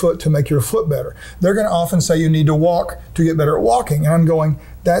at your foot to make your foot better. They're going to often say you need to walk to get better at walking. And I'm going,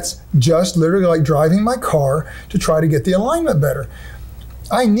 that's just literally like driving my car to try to get the alignment better.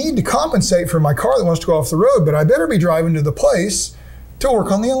 I need to compensate for my car that wants to go off the road, but I better be driving to the place to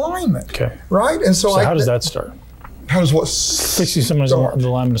work on the alignment. Okay. Right? And so how does that start? How does what fixing the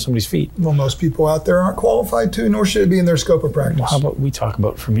alignment of somebody's feet? Well, most people out there aren't qualified to, nor should it be in their scope of practice. Well, how about we talk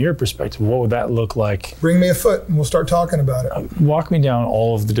about, from your perspective, what would that look like? Bring me a foot and we'll start talking about it. Walk me down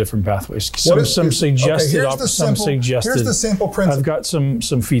all of the different pathways. Some suggested. Here's the simple principle. I've got some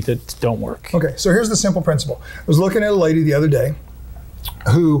feet that don't work. Okay, so here's the simple principle. I was looking at a lady the other day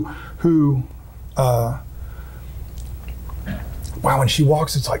who wow, when she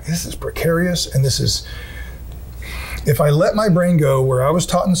walks, it's like, this is precarious, and this is, if I let my brain go where I was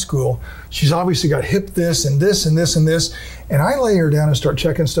taught in school, she's obviously got hip this and this and this and this, and I lay her down and start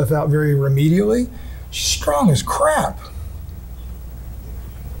checking stuff out very remedially. She's strong as crap.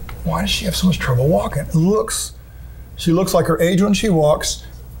 Why does she have so much trouble walking? She looks like her age when she walks,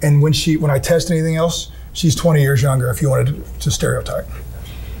 and when I test anything else, she's 20 years younger, if you wanted to stereotype.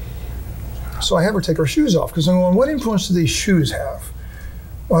 So I have her take her shoes off, because I'm going, what influence do these shoes have?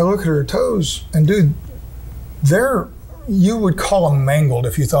 Well, I look at her toes, and dude, you would call them mangled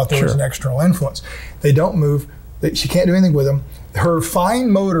if you thought there was an external influence. They don't move. She can't do anything with them. Her fine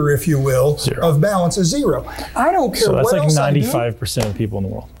motor, if you will, of balance is zero. I don't care what else I do. So that's like 95% of people in the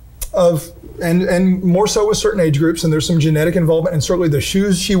world. And more so with certain age groups, and there's some genetic involvement, and certainly the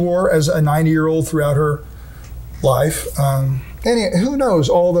shoes she wore as a 90-year-old throughout her life. And who knows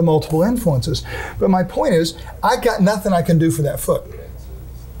all the multiple influences. But my point is, I got nothing I can do for that foot.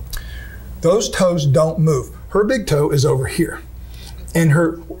 Those toes don't move. Her big toe is over here. And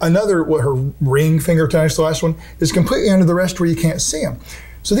her ring finger, the last one, is completely under the rest where you can't see them.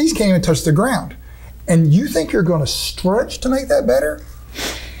 So these can't even touch the ground. And you think you're going to stretch to make that better?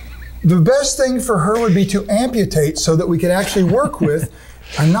 The best thing for her would be to amputate so that we could actually work with.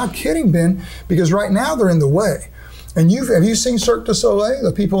 I'm not kidding, Ben, because right now they're in the way. And have you seen Cirque du Soleil,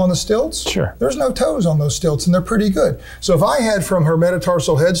 the people on the stilts? Sure. There's no toes on those stilts, and they're pretty good. So if I had from her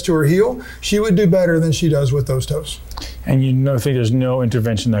metatarsal heads to her heel, she would do better than she does with those toes. And you think there's no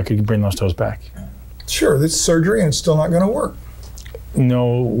intervention that could bring those toes back? Sure, it's surgery and it's still not going to work.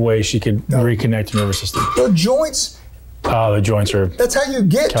 No way she could reconnect your nervous system. The joints. The joints are. That's how you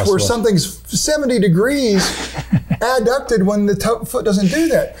get to where something's 70 degrees adducted when the foot doesn't do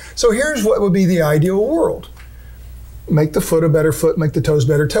that. So here's what would be the ideal world. Make the foot a better foot, make the toes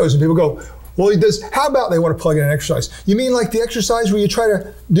better toes. And people go, well, how about they want to plug in an exercise? You mean like the exercise where you try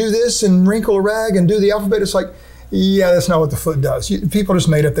to do this and wrinkle a rag and do the alphabet? It's like, yeah, that's not what the foot does. People just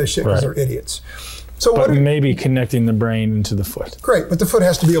made up that shit because they're idiots. So but maybe connecting the brain into the foot. Great, but the foot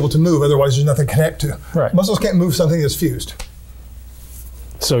has to be able to move, otherwise there's nothing to connect to. Right. Muscles can't move something that's fused.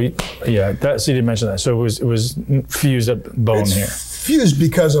 So yeah, so you didn't mention that. So it was fused at bone here. Fused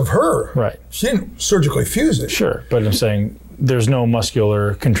because of her. Right. She didn't surgically fuse it. Sure, but I'm saying there's no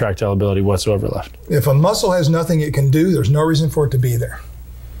muscular contractile ability whatsoever left. If a muscle has nothing it can do, there's no reason for it to be there.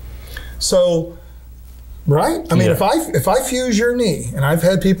 So, right? I mean, if I fuse your knee, and I've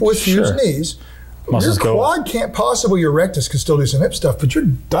had people with fused knees, muscles your quad can't possibly, your rectus could still do some hip stuff, but you're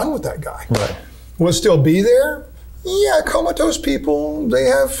done with that guy. Right. Will it still be there? Yeah, comatose people, they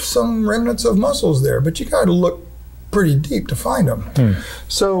have some remnants of muscles there, but you got to look pretty deep to find them.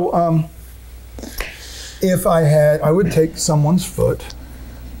 So if I would take someone's foot,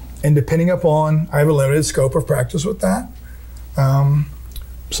 and depending upon, I have a limited scope of practice with that.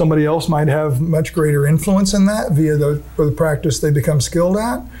 Somebody else might have much greater influence in that via the practice they become skilled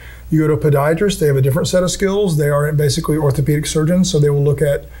at. You go to a podiatrist, they have a different set of skills. They are basically orthopedic surgeons, so they will look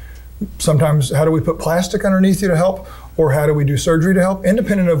at sometimes how do we put plastic underneath you to help, or how do we do surgery to help,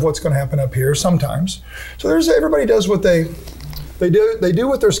 independent of what's going to happen up here sometimes. So everybody does what they do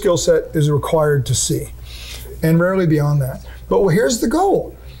what their skill set is required to see, and rarely beyond that. But here's the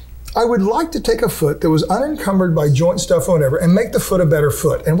goal. I would like to take a foot that was unencumbered by joint stuff or whatever and make the foot a better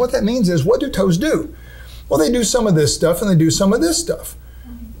foot. And what that means is, what do toes do? Well, they do some of this stuff and they do some of this stuff.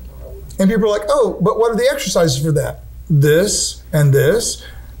 And people are like, oh, but what are the exercises for that? This and this.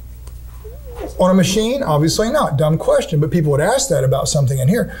 On a machine, obviously not. Dumb question, but people would ask that about something in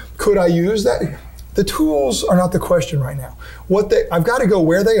here. Could I use that? The tools are not the question right now. I've got to go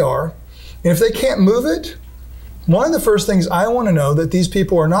where they are, and if they can't move it, one of the first things I want to know that these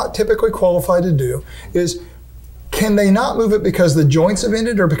people are not typically qualified to do is, can they not move it because the joints have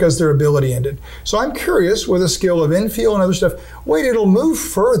ended or because their ability ended? So I'm curious with a skill of infield and other stuff, wait, it'll move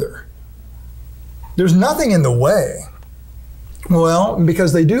further. There's nothing in the way. Well,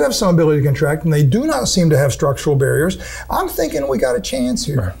 because they do have some ability to contract and they do not seem to have structural barriers, I'm thinking we got a chance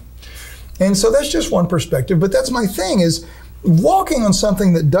here. Right. And so that's just one perspective, but that's my thing is walking on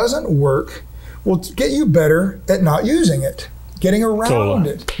something that doesn't work will get you better at not using it, getting around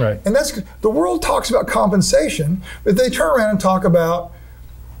it. Right. And the world talks about compensation, but they turn around and talk about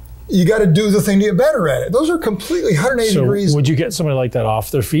you got to do the thing to get better at it. Those are completely 180 degrees. Would you get somebody like that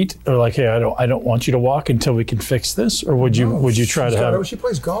off their feet, or like, hey, I don't want you to walk until we can fix this, or would you try to have? She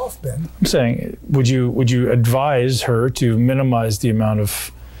plays golf, Ben. I'm saying, would you advise her to minimize the amount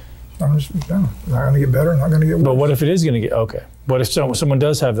of? I'm just not going to get better, not going to get worse. But what if it is going to get okay? What if someone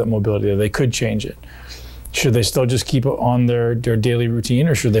does have that mobility there? They could change it. Should they still just keep it on their daily routine,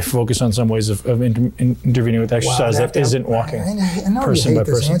 or should they focus on some ways of intervening with exercise that isn't walking? I know you hate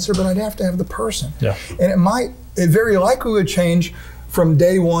this answer, but I'd have to have the person. Yeah. And it very likely would change from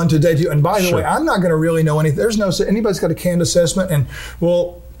day one to day two. And by the way, I'm not going to really know anything. Anybody's got a canned assessment, and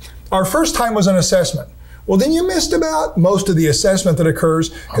well, our first time was an assessment. Well, then you missed about most of the assessment that occurs,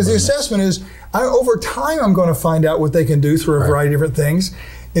 because the assessment is over time I'm going to find out what they can do through a variety of different things.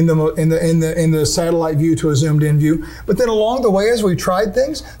 In the satellite view to a zoomed in view. But then along the way, as we tried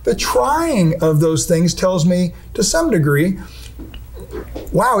things, the trying of those things tells me to some degree,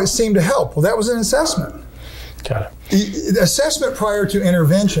 wow, it seemed to help. Well, that was an assessment. Got it. The assessment prior to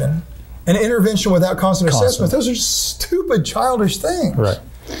intervention and intervention without constant assessment, those are stupid, childish things. Right.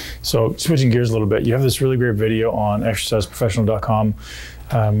 So switching gears a little bit, you have this really great video on exerciseprofessional.com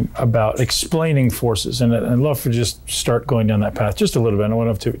about explaining forces, and I'd love to just start going down that path just a little bit. I don't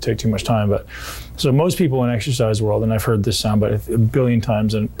want to take too much time, but so most people in exercise world, and I've heard this soundbite a billion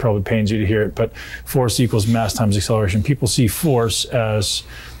times and it probably pains you to hear it, but force equals mass times acceleration. People see force as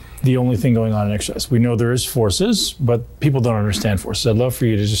the only thing going on in exercise. We know there is forces, but people don't understand forces. I'd love for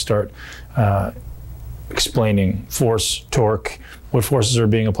you to just start explaining force, torque, what forces are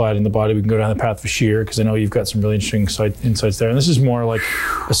being applied in the body. We can go down the path of shear, because I know you've got some really interesting insights there. And this is more like,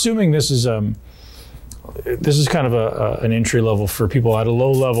 assuming this is kind of an entry level for people at a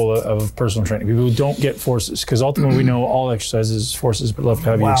low level of personal training, people who don't get forces, because ultimately we know all exercise is forces, but I'd love to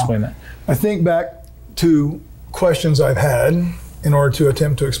have you explain that. I think back to questions I've had in order to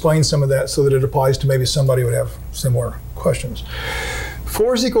attempt to explain some of that so that it applies to maybe somebody who would have similar questions.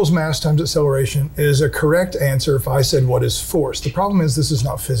 Force equals mass times acceleration is a correct answer if I said what is force. The problem is this is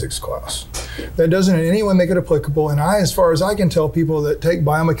not physics class. That doesn't in any way make it applicable, and as far as I can tell, people that take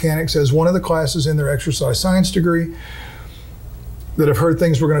biomechanics as one of the classes in their exercise science degree that have heard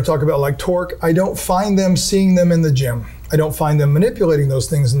things we're going to talk about like torque, I don't find them seeing them in the gym. I don't find them manipulating those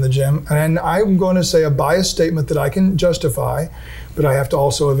things in the gym, and I'm going to say a biased statement that I can justify, but I have to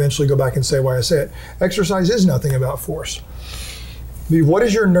also eventually go back and say why I say it. Exercise is nothing about force. What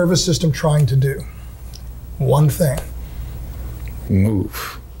is your nervous system trying to do? One thing.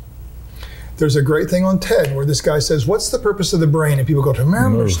 Move. There's a great thing on TED where this guy says, what's the purpose of the brain? And people go to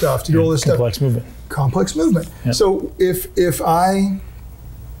remember stuff, to do all this stuff. Complex movement. Complex movement. Yep. So if I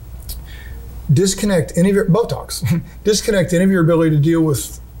disconnect any of your, Botox, disconnect any of your ability to deal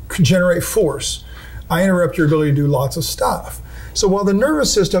with, generate force, I interrupt your ability to do lots of stuff. So while the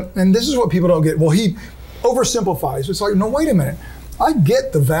nervous system, and this is what people don't get, well, he oversimplifies. It's like, no, wait a minute. I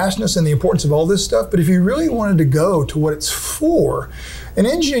get the vastness and the importance of all this stuff, but if you really wanted to go to what it's for, an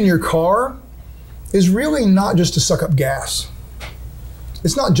engine in your car is really not just to suck up gas.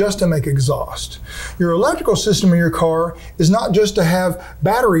 It's not just to make exhaust. Your electrical system in your car is not just to have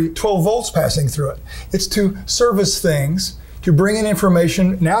battery 12 volts passing through it. It's to service things, to bring in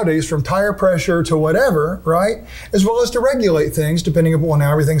information nowadays from tire pressure to whatever, right? As well as to regulate things depending upon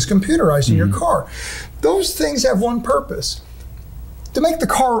how everything's computerized in your car. Those things have one purpose: to make the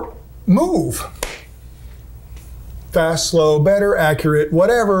car move. Fast, slow, better, accurate,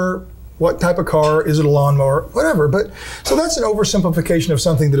 whatever. What type of car? Is it a lawnmower? Whatever. But so that's an oversimplification of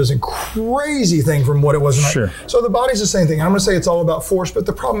something that is a crazy thing from what it was. Sure. So the body's the same thing. I'm going to say it's all about force, but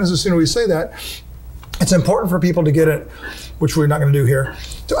the problem is as soon as we say that, it's important for people to get it, which we're not going to do here,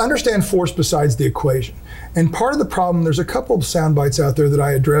 to understand force besides the equation. And part of the problem, there's a couple of sound bites out there that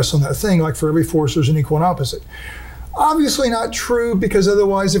I address on that thing, like for every force there's an equal and opposite. Obviously not true, because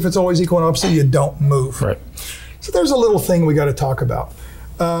otherwise if it's always equal and opposite, you don't move. Right. So there's a little thing we got to talk about.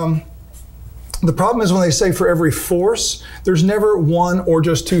 The problem is when they say for every force, there's never one or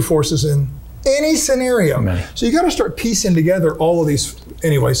just two forces in any scenario. Many. So you got to start piecing together all of these.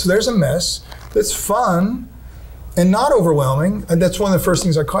 Anyway, so there's a mess that's fun and not overwhelming. And that's one of the first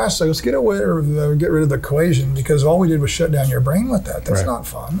things our class says, let's get rid of the equation, because all we did was shut down your brain with that. That's not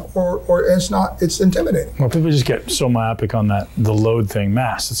fun, or it's intimidating. Well, people just get so myopic on that, the load thing,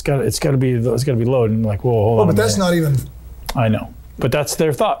 mass. It's got to be load, and like, whoa, hold on. But that's not even. I know. But that's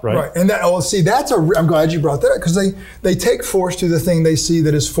their thought, right? Right, and that, oh, see, I'm glad you brought that up, because they take force to the thing they see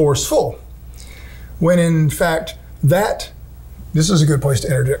that is forceful, when in fact this is a good place to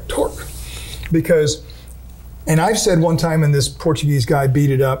interject torque, because, and I've said one time, and this Portuguese guy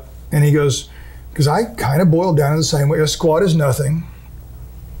beat it up, and he goes, because I kind of boiled down in the same way, a squat is nothing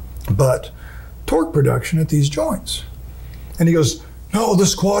but torque production at these joints, and he goes, no, the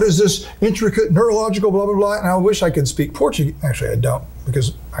squat is this intricate neurological blah, blah, blah. And I wish I could speak Portuguese. Actually, I don't,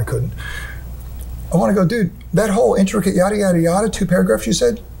 because I couldn't. I want to go, dude, that whole intricate yada, yada, yada, 2 paragraphs you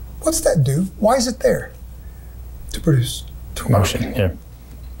said, what's that do? Why is it there? To produce torque. Motion, yeah.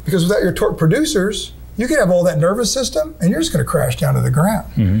 Because without your torque producers, you could have all that nervous system and you're just going to crash down to the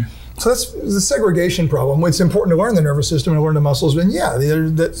ground. So that's the segregation problem. It's important to learn the nervous system and learn the muscles. And yeah,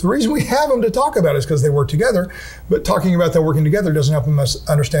 the reason we have them to talk about is because they work together. But talking about them working together doesn't help us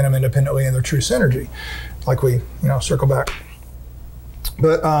understand them independently in their true synergy. Like we, circle back.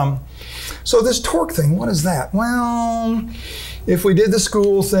 But so this torque thing, what is that? Well, if we did the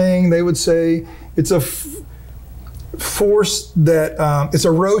school thing, they would say it's a force that it's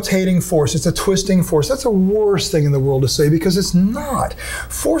a rotating force, it's a twisting force. That's the worst thing in the world to say, because it's not.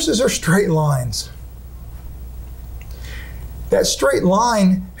 Forces are straight lines. That straight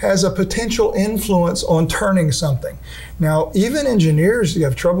line has a potential influence on turning something. Now, even engineers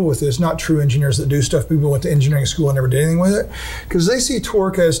have trouble with this, not true engineers that do stuff. People went to engineering school and never did anything with it, because they see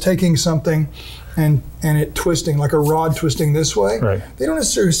torque as taking something and it twisting, like a rod twisting this way. Right. They don't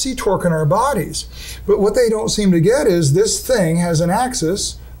necessarily see torque in our bodies. But what they don't seem to get is this thing has an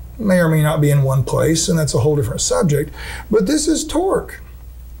axis, may or may not be in one place, and that's a whole different subject, but this is torque.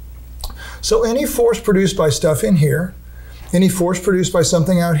 So any force produced by stuff in here, any force produced by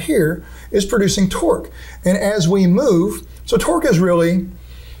something out here is producing torque. And as we move, so torque is really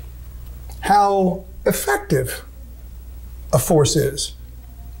how effective a force is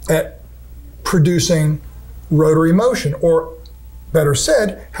at producing rotary motion, or better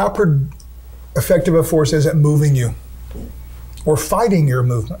said, how effective a force is at moving you, or fighting your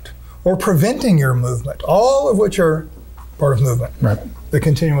movement, or preventing your movement, all of which are part of movement, right. The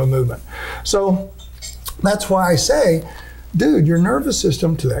continuum of movement. So that's why I say, dude, your nervous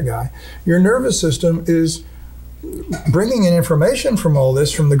system, to that guy, your nervous system is bringing in information from all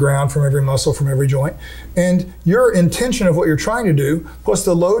this, from the ground, from every muscle, from every joint, and your intention of what you're trying to do, plus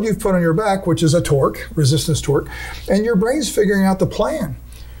the load you've put on your back, which is a torque, resistance torque, and your brain's figuring out the plan.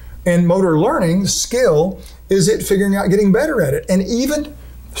 And motor learning, skill, is it figuring out getting better at it. And even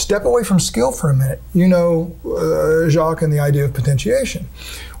step away from skill for a minute. You know, Jacques and the idea of potentiation,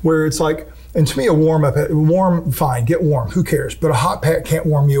 where it's like, and to me, a warm, fine, get warm, who cares? But a hot pack can't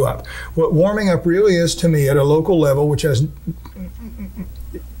warm you up. What warming up really is to me at a local level, which has,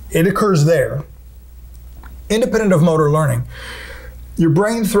 it occurs there, independent of motor learning. Your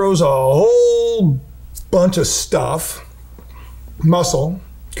brain throws a whole bunch of stuff, muscle,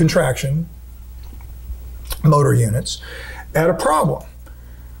 contraction, motor units, at a problem.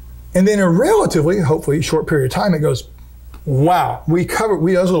 And then in a relatively, hopefully, short period of time, it goes, wow, that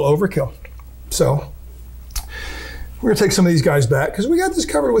was a little overkill. So we're gonna take some of these guys back because we got this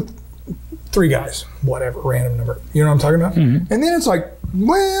covered with 3 guys, whatever, random number. You know what I'm talking about? Mm-hmm. And then it's like,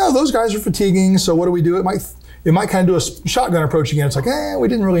 well, those guys are fatiguing, so what do we do? It might kind of do a shotgun approach again. It's like, we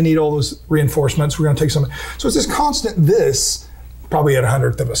didn't really need all those reinforcements. We're gonna take some. So it's this constant probably at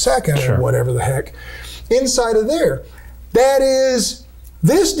 100th of a second, sure, or whatever the heck, inside of there. That is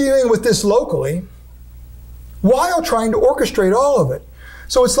this dealing with this locally while trying to orchestrate all of it.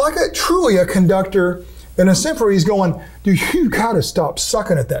 So it's like truly a conductor in a symphony. He's going, dude, you gotta stop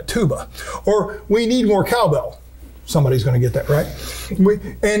sucking at that tuba. Or we need more cowbell. Somebody's gonna get that, right?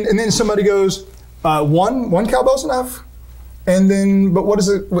 And then somebody goes, one cowbell's enough. And then, but what is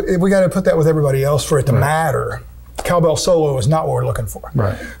it? We gotta put that with everybody else for it to matter. Cowbell solo is not what we're looking for.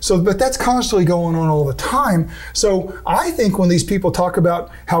 Right. So, but that's constantly going on all the time. So I think when these people talk about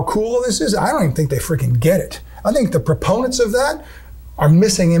how cool this is, I don't even think they freaking get it. I think the proponents of that are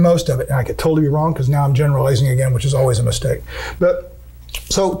missing in most of it. And I could totally be wrong because now I'm generalizing again, which is always a mistake. But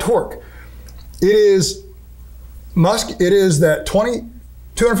so torque, it is that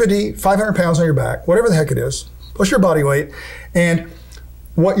 250, 500 pounds on your back, whatever the heck it is, plus your body weight, and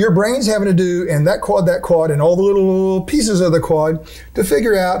what your brain's having to do, and that quad, and all the little pieces of the quad to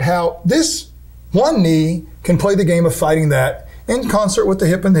figure out how this one knee can play the game of fighting that in concert with the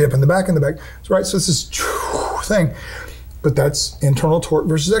hip and the back and the back. So, right, so it's this thing. But that's internal torque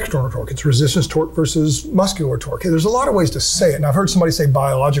versus external torque. It's resistance torque versus muscular torque. There's a lot of ways to say it. And I've heard somebody say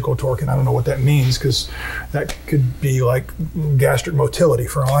biological torque, and I don't know what that means because that could be like gastric motility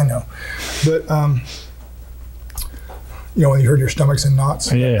for all I know. But, you know, when you heard your stomach's in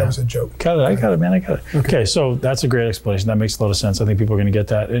knots, that was a joke. I got it, man, I got it. Okay, so that's a great explanation. That makes a lot of sense. I think people are going to get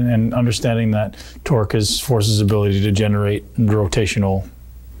that. And understanding that torque is force's ability to generate rotational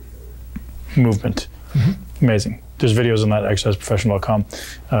movement. Mm-hmm. Amazing. There's videos on that at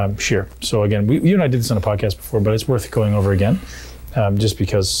exerciseprofessional.com, shear. So again, you and I did this on a podcast before, but it's worth going over again, just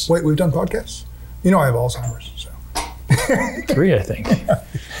because. Wait, we've done podcasts? You know I have Alzheimer's, so. 3, I think.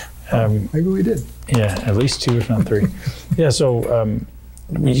 Maybe we did. Yeah, at least 2, if not 3. Yeah, so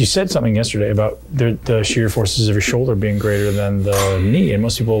you said something yesterday about the shear forces of your shoulder being greater than the knee, and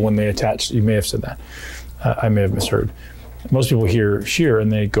most people, when they attach, you may have said that. I may have misheard. Most people hear shear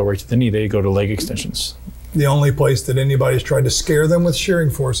and they go right to the knee. They go to leg extensions. The only place that anybody's tried to scare them with shearing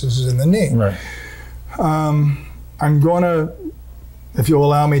forces is in the knee. Right. I'm going to, if you'll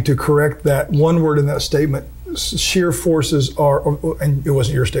allow me to correct that one word in that statement, shear forces are, and it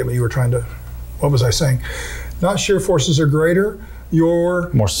wasn't your statement, you were trying to, what was I saying? Not shear forces are greater,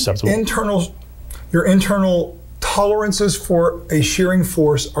 your more susceptible. Your internal tolerances for a shearing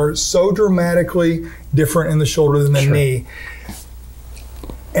force are so dramatically different in the shoulder than the knee.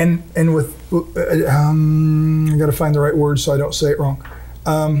 And with, I got to find the right words so I don't say it wrong.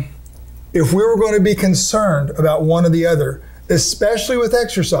 If we were going to be concerned about one or the other, especially with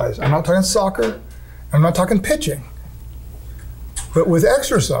exercise, I'm not talking soccer, I'm not talking pitching, but with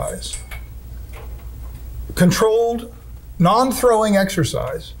exercise, controlled, non-throwing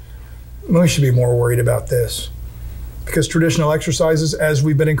exercise, we should be more worried about this. Because traditional exercises, as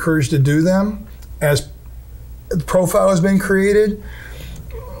we've been encouraged to do them, as the profile has been created,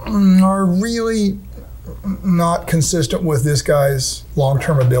 are really not consistent with this guy's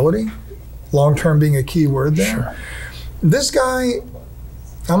long-term ability. Long-term being a key word there. Sure. This guy,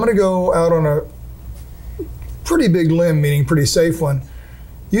 I'm going to go out on a pretty big limb, meaning pretty safe one.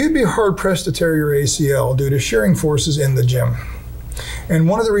 you'd be hard pressed to tear your ACL due to shearing forces in the gym. And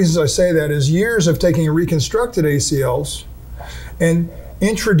one of the reasons I say that is years of taking reconstructed ACLs and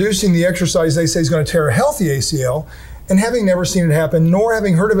introducing the exercise they say is going to tear a healthy ACL, and having never seen it happen, nor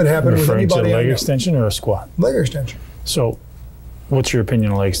having heard of it happen with anybody. Referring to leg extension or a squat? Leg extension. So, what's your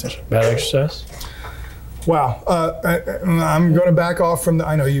opinion on leg extension? Bad exercise? Wow. I'm going to back off from the,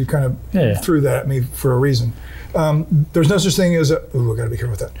 I know you kind of threw that at me for a reason. There's no such thing as a, ooh, I got to be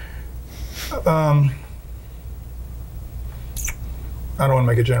careful with that. I don't want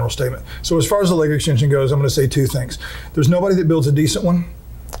to make a general statement. So as far as the leg extension goes, I'm going to say two things. There's nobody that builds a decent one.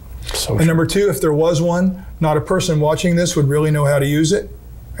 So and number two, if there was one, not a person watching this would really know how to use it.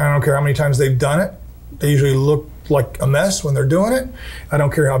 I don't care how many times they've done it. They usually look like a mess when they're doing it. I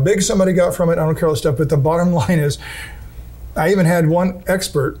don't care how big somebody got from it. I don't care all this stuff. But the bottom line is, I even had one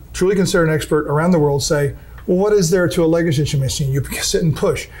expert, truly considered an expert around the world, say, well, what is there to a leg extension machine? You sit and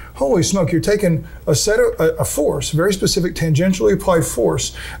push. Holy smoke, you're taking a force, very specific tangentially applied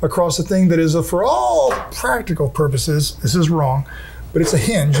force across a thing that is, for all practical purposes, this is wrong, but it's a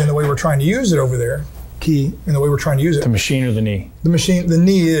hinge in the way we're trying to use it over there. Key in the way we're trying to use it. The machine or the knee? The machine, the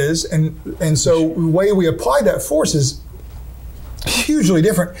knee is, and so the way we apply that force is hugely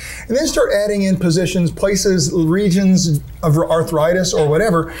different. And then start adding in positions, places, regions of arthritis or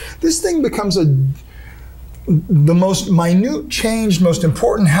whatever. This thing becomes the most minute change, most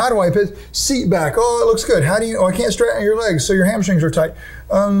important. How do I put seat back? Oh, it looks good. How do you? Oh, I can't straighten your legs, so your hamstrings are tight.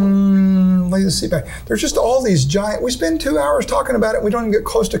 Lay the seat back. There's just all these giant. We spend 2 hours talking about it. We don't even get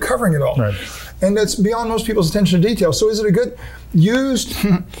close to covering it all. Right. And that's beyond most people's attention to detail. So is it a good, used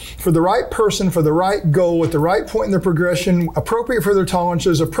for the right person, for the right goal, at the right point in their progression, appropriate for their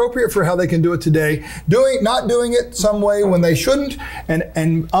tolerances, appropriate for how they can do it today, not doing it some way when they shouldn't,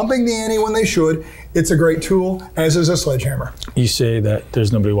 and upping the ante when they should. It's a great tool, as is a sledgehammer. You say that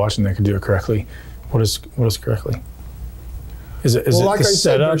there's nobody watching that can do it correctly. What is correctly? Is it Well, like the I said,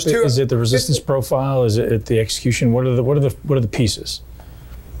 setup? there's two- Is it the resistance profile? Is it the execution? What are the pieces?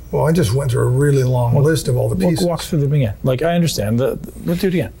 Well, I just went through a really long list of all the pieces. Walk through them again. Like, I understand. Let's do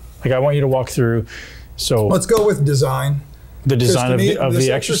it again. Like, I want you to walk through. So Let's go with design. the design Because to of me, the this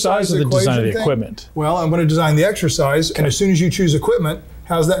exercise or the exercise design of the equation equipment? Well, I'm going to design the exercise, and as soon as you choose equipment,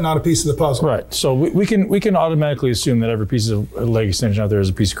 how's that not a piece of the puzzle? Right. So we can automatically assume that every piece of leg extension out there is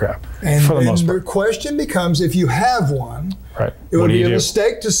a piece of crap. And for the most the part. question becomes, if you have one, Right. it What would do be you a do?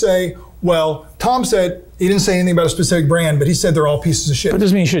 mistake to say, well, Tom said, he didn't say anything about a specific brand, but he said they're all pieces of shit. But it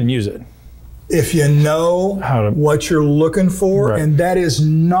doesn't mean you shouldn't use it. If you know what you're looking for, Right. and that is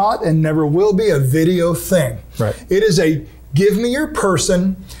not and never will be a video thing. Right. It is a give me your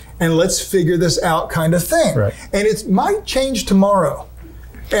person and let's figure this out kind of thing. Right. And it might change tomorrow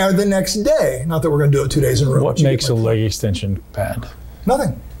or the next day. Not that we're going to do it 2 days in a row. What makes a leg extension bad?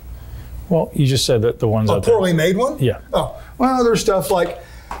 Nothing. Well, you just said that the ones A out there. poorly made one? Yeah. Oh, well, there's stuff like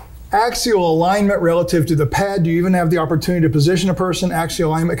axial alignment relative to the pad. Do you even have the opportunity to position a person? Axial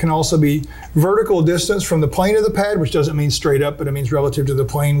alignment can also be vertical distance from the plane of the pad, which doesn't mean straight up, but it means relative to the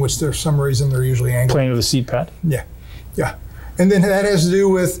plane, which there's some reason they're usually angled. Plane of the seat pad? Yeah, yeah. And then that has to do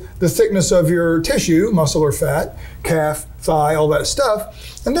with the thickness of your tissue, muscle or fat, calf, thigh, all that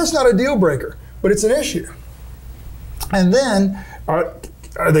stuff. And that's not a deal breaker, but it's an issue. And then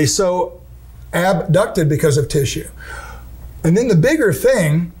are they so abducted because of tissue? And then the bigger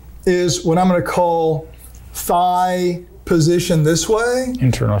thing is what I'm going to call thigh position this way.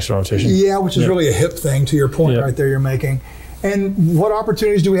 Internal external rotation. Yeah, which is really a hip thing to your point right there you're making. And what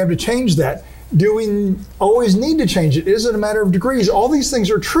opportunities do we have to change that? Do we always need to change it? Is it a matter of degrees? All these things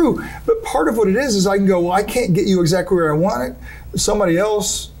are true, but part of what it is I can go, well, I can't get you exactly where I want it. Somebody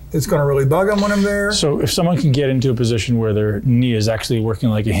else, it's going to really bug them when I'm there. So if someone can get into a position where their knee is actually working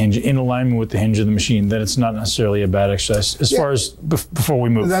like a hinge in alignment with the hinge of the machine, then it's not necessarily a bad exercise as far as before we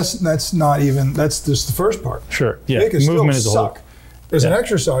move. That's not even, that's just the first part. Sure, yeah. It can Movement still is a whole. suck as an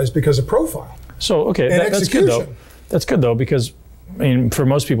exercise because of profile. So, okay, that's good though. That's good though, because I mean, for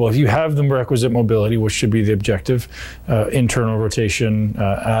most people, if you have the requisite mobility, which should be the objective, internal rotation,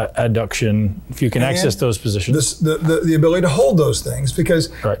 adduction, if you can access those positions. The ability to hold those things, because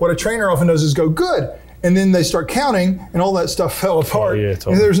what a trainer often does is go, good, and then they start counting, and all that stuff fell apart. Yeah,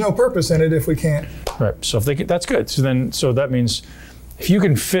 totally. And there's no purpose in it if we can't. Right, so if they can, that's good. So that means if you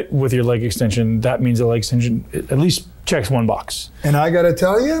can fit with your leg extension, that means the leg extension at least checks one box. And I got to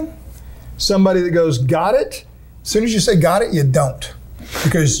tell you, somebody that goes, got it, as soon as you say got it, you don't.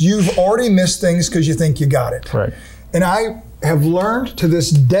 Because you've already missed things because you think you got it. Right. And I have learned to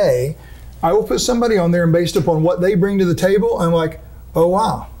this day, I will put somebody on there and based upon what they bring to the table, I'm like, oh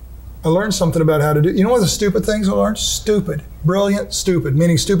wow, I learned something about how to do. You know one of the stupid things I learned? Stupid. Brilliant, stupid,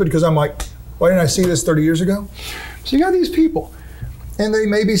 meaning stupid because I'm like, why didn't I see this 30 years ago? So you got these people, and they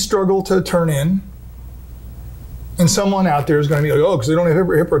maybe struggle to turn in, and someone out there is going to be like, oh, because they don't have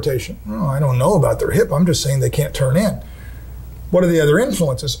hip rotation. Oh, I don't know about their hip. I'm just saying they can't turn in. What are the other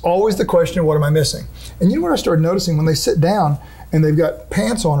influences? Always the question, what am I missing? And you know what I started noticing? When they sit down and they've got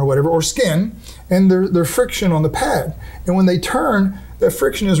pants on or whatever, or skin, and there's friction on the pad. And when they turn, that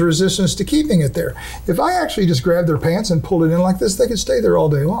friction is resistance to keeping it there. If I actually just grabbed their pants and pulled it in like this, they could stay there all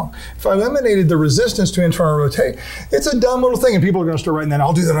day long. If I eliminated the resistance to internal rotate, it's a dumb little thing, and people are going to start writing that,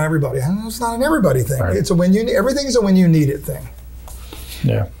 I'll do that on everybody. It's not an everybody thing. Right. It's a everything's a when you need it thing.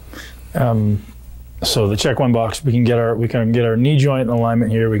 Yeah. So the check one box, we can get our knee joint in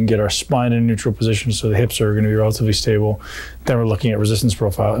alignment here. We can get our spine in neutral position, so the hips are going to be relatively stable. Then we're looking at resistance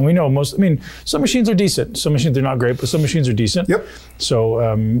profile, and we know some machines are decent. Some machines they're not great, but some machines are decent. Yep.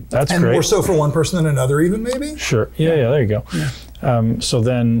 So that's great. And more so for one person than another, even maybe. Sure. Yeah. There you go. Yeah. So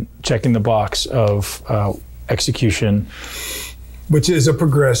then checking the box of execution, which is a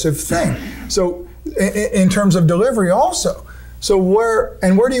progressive thing. So in terms of delivery, also. So where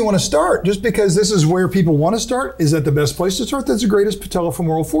do you want to start? Just because this is where people want to start, is that the best place to start? That's the greatest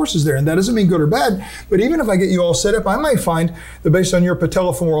patellofemoral forces there. And that doesn't mean good or bad, but even if I get you all set up, I might find that based on your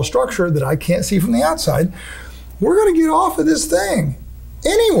patellofemoral structure that I can't see from the outside, we're going to get off of this thing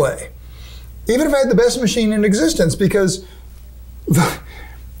anyway. Even if I had the best machine in existence, because the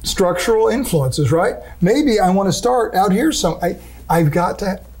structural influences, right? Maybe I want to start out here. I've got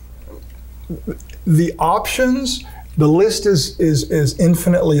to, the options. The list is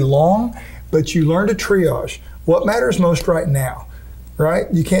infinitely long, but you learn to triage. What matters most right now, right?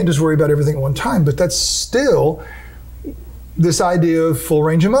 You can't just worry about everything at one time, but that's still this idea of full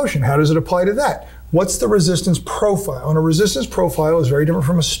range of motion. How does it apply to that? What's the resistance profile? And a resistance profile is very different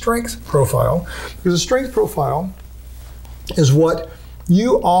from a strength profile, because a strength profile is what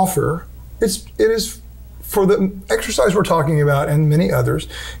you offer. It is for the exercise we're talking about and many others,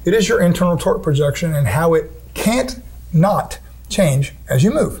 it is your internal torque projection and how it can't not change as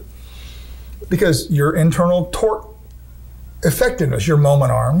you move, because your internal torque effectiveness, your moment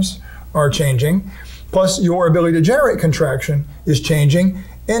arms are changing, plus your ability to generate contraction is changing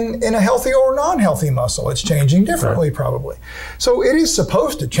in a healthy or non-healthy muscle. It's changing differently, probably. So it is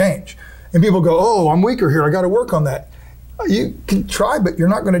supposed to change. And people go, oh, I'm weaker here, I got to work on that. You can try, but you're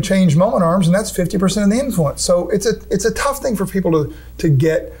not going to change moment arms, and that's 50% of the influence. So it's a tough thing for people to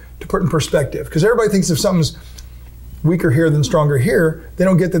get to put in perspective, because everybody thinks if something's weaker here than stronger here, they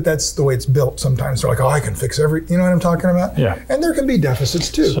don't get that that's the way it's built. Sometimes they're like, oh, I can fix you know what I'm talking about? Yeah. And there can be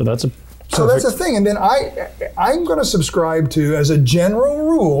deficits too. So that's a thing. And then I'm going to subscribe to, as a general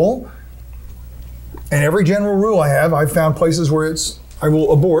rule, and every general rule I've found places where I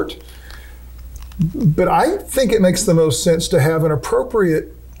will abort, but I think it makes the most sense to have an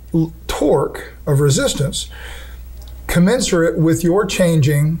appropriate torque of resistance commensurate with your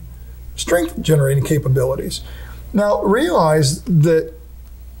changing strength generating capabilities. Now realize that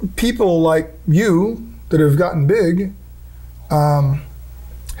people like you that have gotten big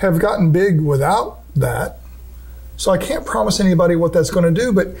without that. So I can't promise anybody what that's going to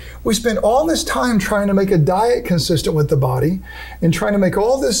do, but we spend all this time trying to make a diet consistent with the body and trying to make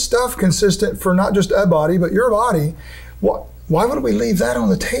all this stuff consistent for not just a body, but your body. Why would we leave that on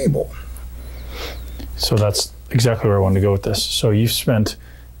the table? So that's exactly where I wanted to go with this. So you've spent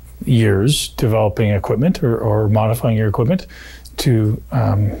years developing equipment or modifying your equipment to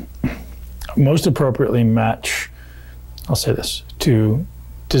most appropriately match, I'll say this, to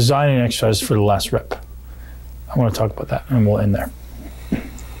design an exercise for the last rep. I want to talk about that, and we'll end there.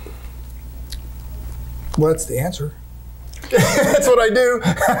 Well, that's the answer. That's what I do.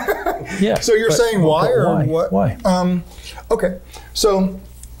 Yeah. So you're saying why or what? Why? Okay. So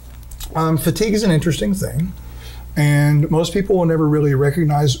fatigue is an interesting thing. And most people will never really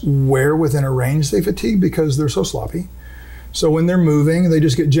recognize where within a range they fatigue because they're so sloppy. So when they're moving, they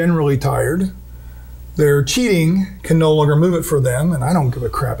just get generally tired. Their cheating can no longer move it for them, and I don't give a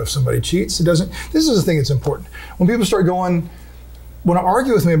crap if somebody cheats. It doesn't. This is the thing that's important. When people start want to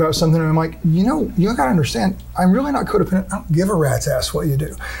argue with me about something, and I'm like, you got to understand, I'm really not codependent. I don't give a rat's ass what you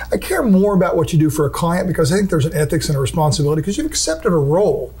do. I care more about what you do for a client, because I think there's an ethics and a responsibility, because you've accepted a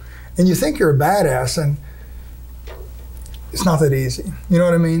role, and you think you're a badass, and it's not that easy. You know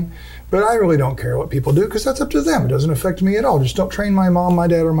what I mean? But I really don't care what people do, because that's up to them. It doesn't affect me at all. Just don't train my mom, my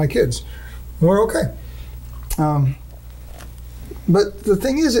dad, or my kids. We're okay. But the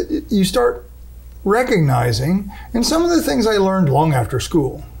thing is, you start recognizing, and some of the things I learned long after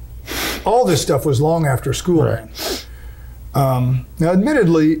school. All this stuff was long after school. Right. Now,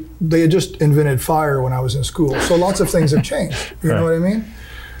 admittedly, they had just invented fire when I was in school, so lots of things have changed. You know what I mean?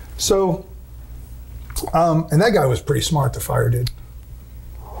 So, and that guy was pretty smart, the fire dude.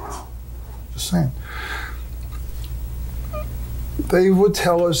 Just saying. They would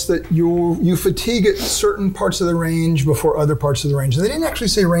tell us that you fatigue at certain parts of the range before other parts of the range. And they didn't actually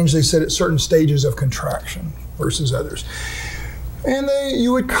say range, they said at certain stages of contraction versus others. And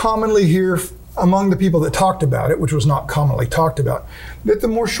you would commonly hear among the people that talked about it, which was not commonly talked about, that the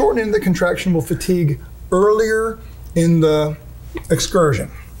more shortened end of the contraction will fatigue earlier in the excursion,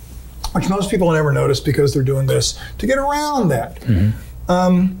 which most people never notice because they're doing this to get around that.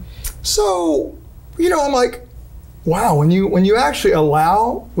 So, you know, I'm like, wow, when you actually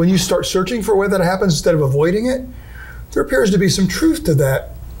when you start searching for a way that happens instead of avoiding it, there appears to be some truth to that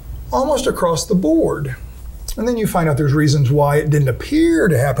almost across the board. And then you find out there's reasons why it didn't appear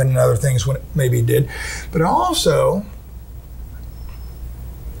to happen in other things when it maybe did. But I also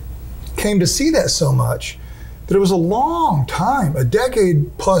came to see that so much that it was a long time, a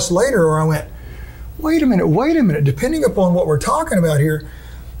decade plus later, where I went, wait a minute, depending upon what we're talking about here,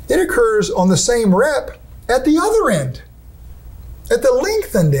 it occurs on the same rep at the other end, at the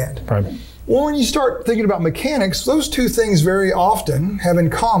lengthened end. Right. Well, when you start thinking about mechanics, those two things very often have in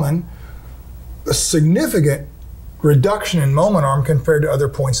common a significant reduction in moment arm compared to other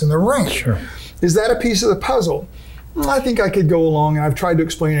points in the range. Sure. Is that a piece of the puzzle? I think I could go along, and I've tried to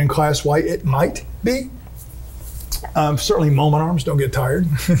explain in class why it might be. Certainly moment arms don't get tired.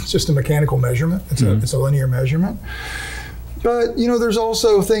 It's just a mechanical measurement. It's a linear measurement. But, you know, there's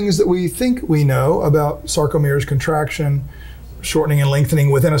also things that we think we know about sarcomeres, contraction, shortening and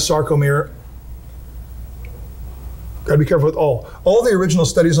lengthening within a sarcomere. Got to be careful with all. All the original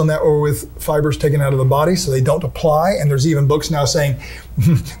studies on that were with fibers taken out of the body, so they don't apply. And there's even books now saying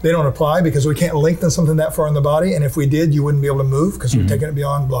they don't apply because we can't lengthen something that far in the body. And if we did, you wouldn't be able to move because we're taking it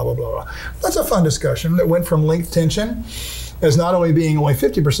beyond blah, blah, blah, blah. That's a fun discussion that went from length tension as not only being only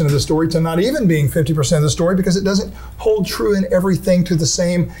 50% of the story to not even being 50% of the story because it doesn't hold true in everything to the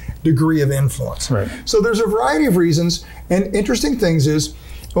same degree of influence. Right. So there's a variety of reasons. And interesting things is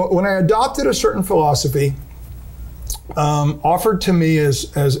when I adopted a certain philosophy, offered to me as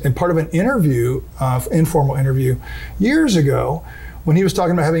part of an interview, informal interview, years ago, when he was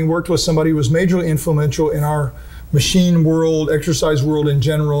talking about having worked with somebody who was majorly influential in our machine world, exercise world in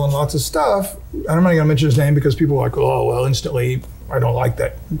general, and lots of stuff. And I'm not going to mention his name because people are like, oh, well, instantly, I don't like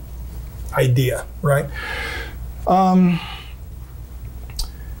that idea, right? I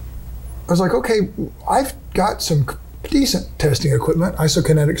was like, okay, I've got some decent testing equipment,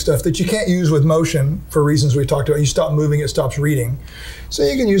 isokinetic stuff that you can't use with motion for reasons we talked about. You stop moving, it stops reading. So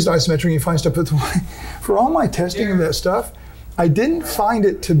you can use the isometric, you find stuff. But for all my testing of that stuff, I didn't find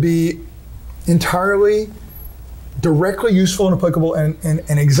it to be entirely directly useful and applicable and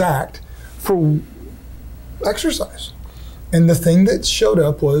exact for exercise. And the thing that showed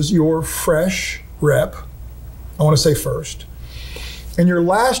up was your fresh rep, I want to say first, and your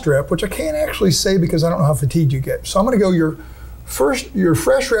last rep, which I can't actually say because I don't know how fatigued you get. So I'm going to go your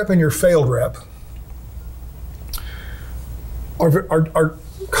fresh rep and your failed rep are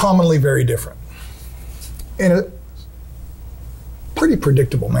commonly very different in a pretty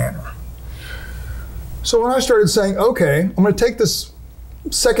predictable manner. So when I started saying, okay, I'm going to take this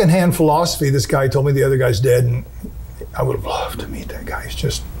secondhand philosophy this guy told me the other guy's dead, and I would have loved to meet that guy. He's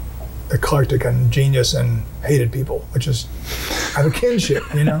just eclectic and genius and hated people, which is, I have a kinship,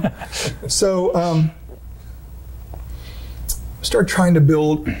 you know? So I started trying to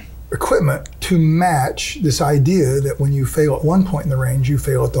build equipment to match this idea that when you fail at one point in the range, you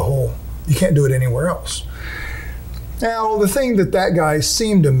fail at the whole. You can't do it anywhere else. Now, the thing that guy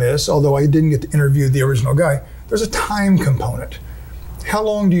seemed to miss, although I didn't get to interview the original guy, there's a time component. How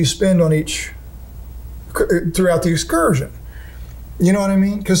long do you spend on each throughout the excursion? You know what I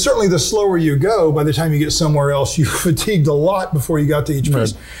mean? Because certainly the slower you go, by the time you get somewhere else, you fatigued a lot before you got to each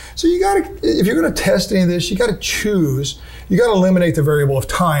piece. Right. So you got to, if you're going to test any of this, you got to choose. You got to eliminate the variable of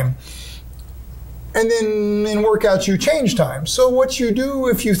time. And then in workouts, you change time. So what you do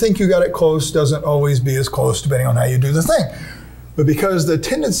if you think you got it close doesn't always be as close depending on how you do the thing. But because the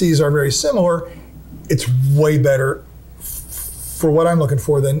tendencies are very similar, it's way better for what I'm looking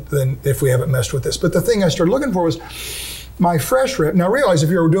for than if we haven't messed with this. But the thing I started looking for was my fresh rep. Now realize if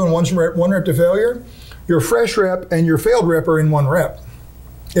you're doing one rep to failure, your fresh rep and your failed rep are in one rep.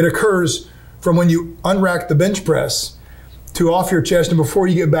 It occurs from when you unrack the bench press to off your chest, and before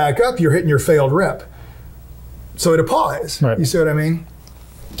you get back up, you're hitting your failed rep. So it applies. Right. You see what I mean?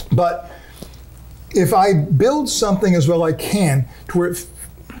 But if I build something as well I can to where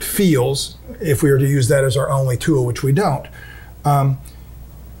feels, if we were to use that as our only tool, which we don't.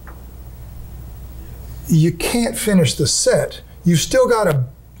 You can't finish the set. You've still got to,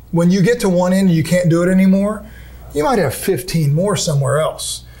 when you get to one end and you can't do it anymore, you might have 15 more somewhere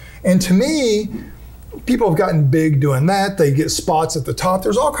else. And to me, people have gotten big doing that. They get spots at the top.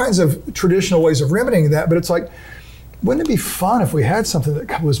 There's all kinds of traditional ways of remedying that, but it's like, wouldn't it be fun if we had something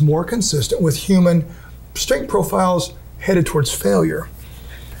that was more consistent with human strength profiles headed towards failure?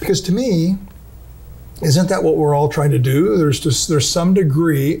 Because to me, isn't that what we're all trying to do? There's some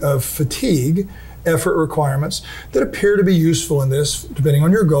degree of fatigue, effort requirements that appear to be useful in this, depending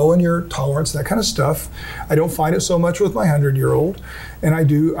on your goal and your tolerance, that kind of stuff. I don't find it so much with my 100-year-old, and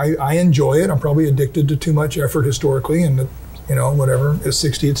I enjoy it. I'm probably addicted to too much effort historically, and whatever. At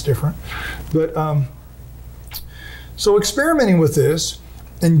 60, it's different. But so experimenting with this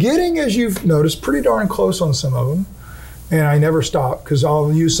and getting, as you've noticed, pretty darn close on some of them. And I never stop, because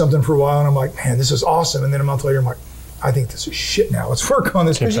I'll use something for a while and I'm like, man, this is awesome. And then a month later, I'm like, I think this is shit now. Let's work on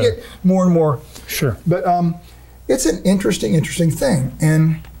this, because you get more and more. Sure. But it's an interesting thing.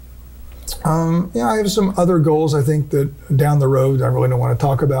 And I have some other goals, I think, that down the road I really don't want to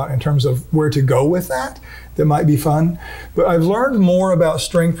talk about in terms of where to go with that might be fun. But I've learned more about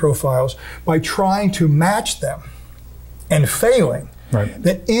strength profiles by trying to match them and failing. Right.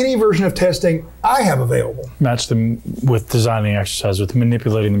 Than any version of testing I have available. Match them with designing exercise, with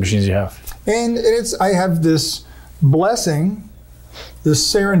manipulating the machines you have. And I have this blessing,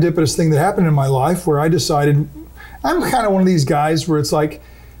 this serendipitous thing that happened in my life where I decided, I'm kind of one of these guys where it's like,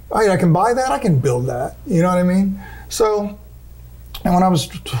 I can buy that, I can build that. You know what I mean? So, and when I was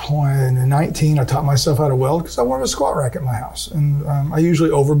 19, I taught myself how to weld because I wanted a squat rack at my house. And I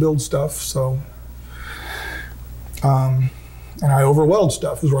usually overbuild stuff, so. And I overweld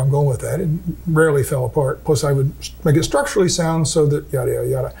stuff is where I'm going with that. It rarely fell apart. Plus I would make it structurally sound so that yada, yada,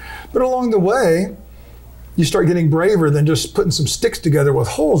 yada. But along the way, you start getting braver than just putting some sticks together with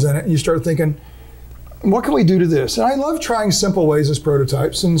holes in it. And you start thinking, what can we do to this? And I love trying simple ways as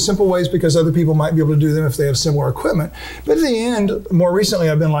prototypes, and simple ways because other people might be able to do them if they have similar equipment. But at the end, more recently,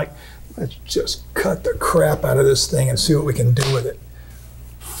 I've been like, let's just cut the crap out of this thing and see what we can do with it.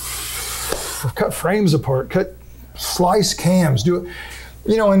 Cut frames apart, slice cams, do it,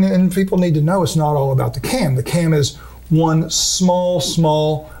 and people need to know it's not all about the cam. The cam is one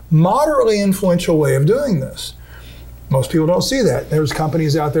small, moderately influential way of doing this. Most people don't see that. There's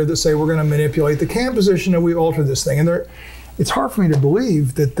companies out there that say we're going to manipulate the cam position and we alter this thing. And it's hard for me to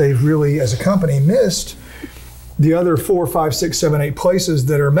believe that they've really, as a company, missed the other 4, 5, 6, 7, 8 places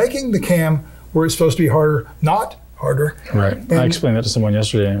that are making the cam where it's supposed to be harder, not harder. Right. And I explained that to someone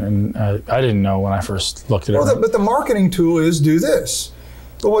yesterday, and I didn't know when I first looked at it. Well, but the marketing tool is do this.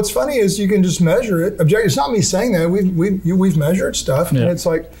 But what's funny is you can just measure it. It's not me saying that. We've measured stuff, and it's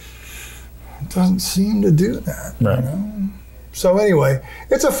like, it doesn't seem to do that. Right. So anyway,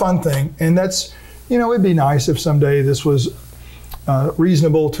 it's a fun thing, and that's, it'd be nice if someday this was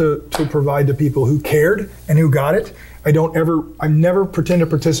reasonable to provide to people who cared and who got it. I never pretend to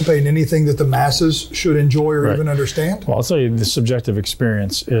participate in anything that the masses should enjoy or even understand. Well, I'll tell you, the subjective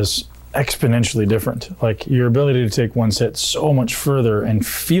experience is exponentially different. Like your ability to take one set so much further and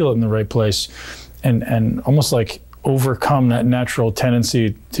feel it in the right place, and almost like overcome that natural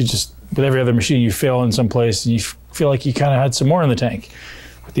tendency to just, with every other machine, you fail in some place and you feel like you kind of had some more in the tank.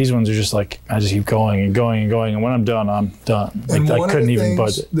 But these ones are just like, I just keep going and going and going, and when I'm done, I'm done. Like I couldn't even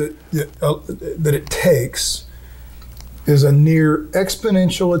budge it. That it takes is a near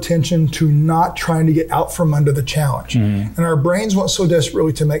exponential attention to not trying to get out from under the challenge. And our brains want so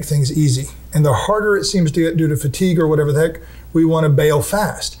desperately to make things easy. And the harder it seems to get due to fatigue or whatever the heck, we want to bail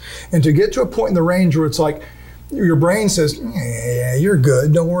fast. And to get to a point in the range where it's like, your brain says, yeah, you're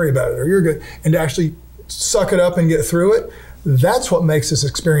good, don't worry about it, or you're good. And to actually suck it up and get through it, that's what makes this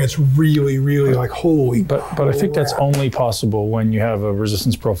experience really, really like, holy But I think that's only possible when you have a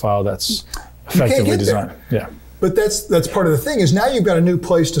resistance profile that's effectively designed. Yeah. But that's part of the thing, is now you've got a new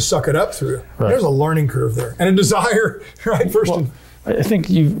place to suck it up through. Right. There's a learning curve there and a desire, right? I think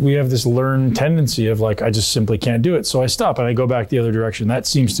we have this learned tendency of like, I just simply can't do it. So I stop and I go back the other direction. That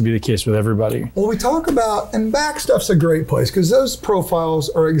seems to be the case with everybody. Well, we talk about, and back stuff's a great place because those profiles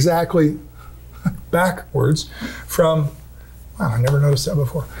are exactly backwards from, wow, I never noticed that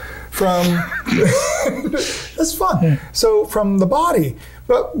before. That's fun. Yeah. So from the body.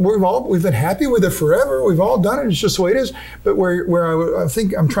 But we've been happy with it forever. We've all done it. It's just the way it is. But where I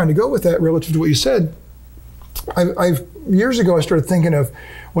think I'm trying to go with that relative to what you said, years ago I started thinking of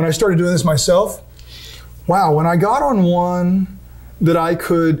when I started doing this myself. Wow, when I got on one that I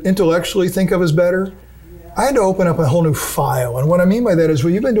could intellectually think of as better, I had to open up a whole new file. And what I mean by that is,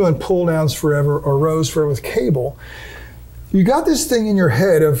 well, you've been doing pull downs forever or rows forever with cable. You got this thing in your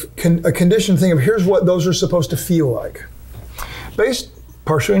head of a conditioned thing of here's what those are supposed to feel like. Based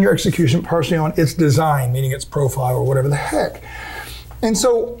partially on your execution, partially on its design, meaning its profile or whatever the heck. And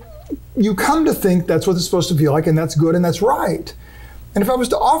so you come to think that's what it's supposed to feel like, and that's good and that's right. And if I was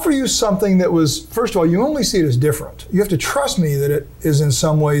to offer you something that was, first of all, you only see it as different. You have to trust me that it is in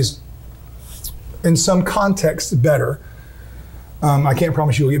some ways, in some contexts, better. I can't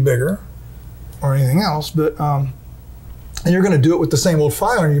promise you will get bigger or anything else, but and you're going to do it with the same old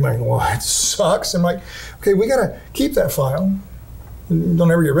file, and you're like, well, it sucks. And I'm like, okay, we got to keep that file.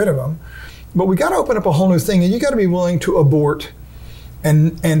 Don't ever get rid of them. But we got to open up a whole new thing, and you got to be willing to abort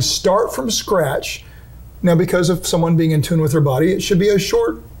and start from scratch. Now, because of someone being in tune with their body, it should be a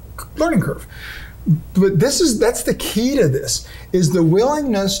short learning curve. But that's the key to this, is the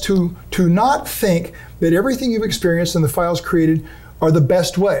willingness to not think that everything you've experienced and the files created are the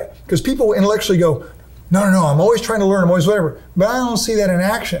best way. Because people intellectually go, no, I'm always trying to learn, I'm always whatever. But I don't see that in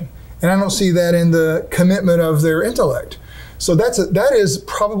action. And I don't see that in the commitment of their intellect. So that is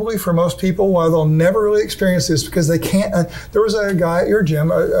probably for most people why they'll never really experience this, because they can't. There was a guy at your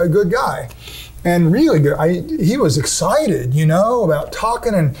gym, a good guy, and really good. He was excited, about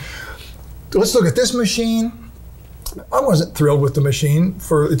talking and let's look at this machine. I wasn't thrilled with the machine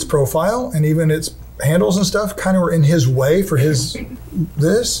for its profile, and even its handles and stuff kind of were in his way for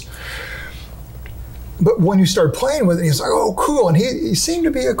this. But when you start playing with it, he's like, oh, cool. And he seemed to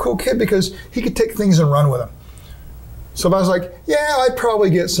be a cool kid because he could take things and run with them. So if I was like, yeah, I'd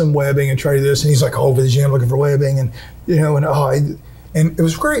probably get some webbing and try this. And he's like, over the gym looking for webbing. And, and it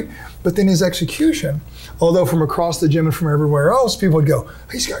was great. But then his execution, although from across the gym and from everywhere else, people would go,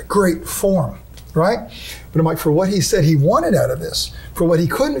 he's got great form, right? But I'm like, for what he said he wanted out of this, for what he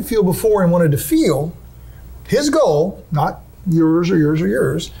couldn't feel before and wanted to feel, his goal, not yours or yours or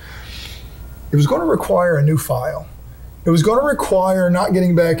yours, it was going to require a new file. It was going to require not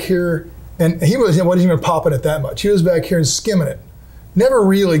getting back here, and he wasn't even popping it that much. He was back here and skimming it. Never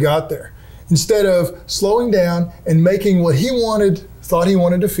really got there. Instead of slowing down and making what he thought he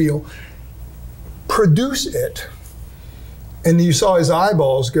wanted to feel, produce it. And you saw his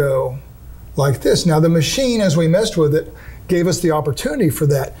eyeballs go like this. Now the machine, as we messed with it, gave us the opportunity for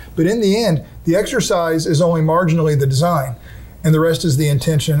that. But in the end, the exercise is only marginally the design, and the rest is the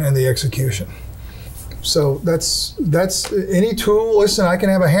intention and the execution. So that's any tool. Listen, I can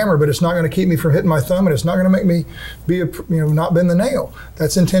have a hammer, but it's not going to keep me from hitting my thumb, and it's not going to make me not bend the nail.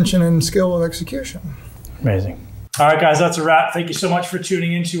 That's intention and skill of execution. Amazing. All right, guys, that's a wrap. Thank you so much for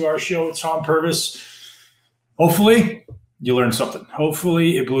tuning into our show with Tom Purvis. Hopefully you learned something.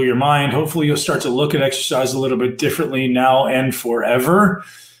 Hopefully it blew your mind. Hopefully you'll start to look at exercise a little bit differently now and forever.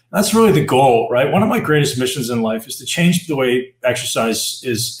 That's really the goal, right? One of my greatest missions in life is to change the way exercise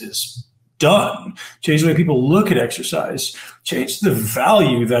is done, change the way people look at exercise, change the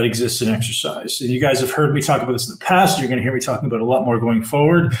value that exists in exercise. And you guys have heard me talk about this in the past. You're going to hear me talking about it a lot more going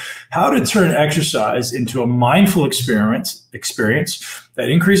forward. How to turn exercise into a mindful experience that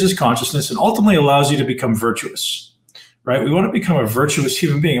increases consciousness and ultimately allows you to become virtuous. Right? We want to become a virtuous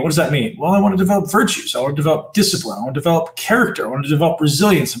human being. And what does that mean? Well, I want to develop virtues. I want to develop discipline. I want to develop character. I want to develop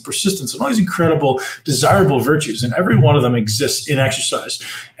resilience and persistence and all these incredible, desirable virtues. And every one of them exists in exercise.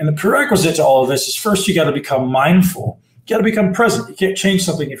 And the prerequisite to all of this is first, you got to become mindful. You got to become present. You can't change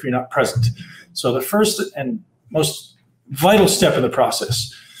something if you're not present. So the first and most vital step in the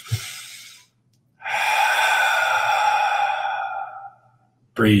process,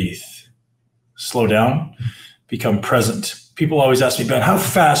 breathe, slow down. Become present. People always ask me, Ben, how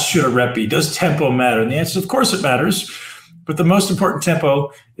fast should a rep be? Does tempo matter? And the answer is, of course it matters. But the most important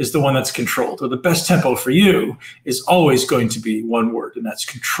tempo is the one that's controlled. Or the best tempo for you is always going to be one word, and that's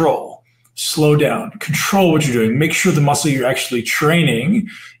control. Slow down. Control what you're doing. Make sure the muscle you're actually training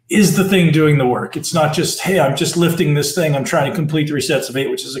is the thing doing the work. It's not just, hey, I'm just lifting this thing. I'm trying to complete 3 sets of 8,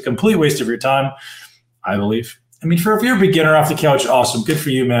 which is a complete waste of your time, I believe. I mean, if you're a beginner off the couch, awesome. Good for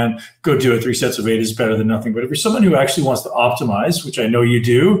you, man. Go do it. 3 sets of 8 is better than nothing. But if you're someone who actually wants to optimize, which I know you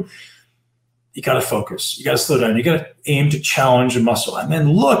do, you got to focus. You got to slow down. You got to aim to challenge a muscle. And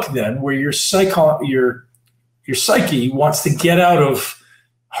then look then where your psyche wants to get out of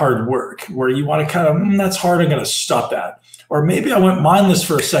hard work, where you want to kind of, that's hard. I'm going to stop that. Or maybe I went mindless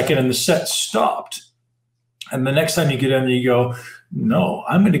for a second and the set stopped. And the next time you get in there, you go, no,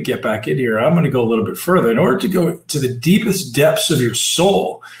 I'm going to get back in here. I'm going to go a little bit further. In order to go to the deepest depths of your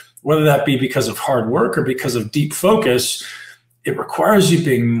soul, whether that be because of hard work or because of deep focus, it requires you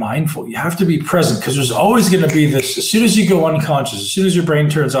being mindful. You have to be present, because there's always going to be this, as soon as you go unconscious, as soon as your brain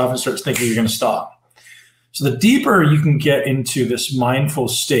turns off and starts thinking, you're going to stop. So the deeper you can get into this mindful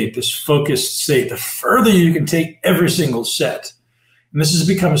state, this focused state, the further you can take every single set. And this has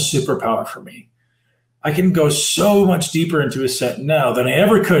become a superpower for me. I can go so much deeper into a set now than I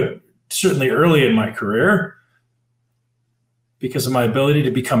ever could, certainly early in my career, because of my ability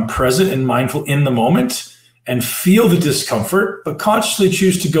to become present and mindful in the moment and feel the discomfort, but consciously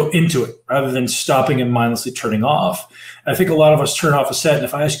choose to go into it rather than stopping and mindlessly turning off. And I think a lot of us turn off a set, and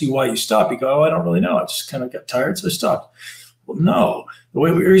if I ask you why you stop, you go, oh, I don't really know. I just kind of got tired, so I stopped. Well, no. The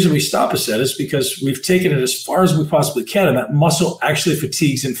reason we stop a set is because we've taken it as far as we possibly can, and that muscle actually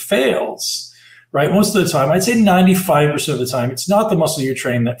fatigues and fails, right? Most of the time, I'd say 95% of the time, it's not the muscle you're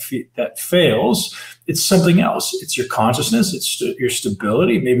training that fails. It's something else. It's your consciousness. It's your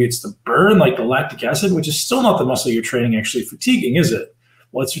stability. Maybe it's the burn, like the lactic acid, which is still not the muscle you're training actually fatiguing, is it?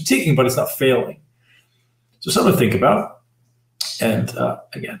 Well, it's fatiguing, but it's not failing. So something to think about. And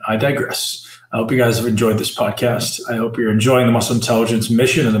again, I digress. I hope you guys have enjoyed this podcast. I hope you're enjoying the Muscle Intelligence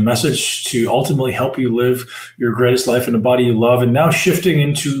mission and the message to ultimately help you live your greatest life in a body you love. And now shifting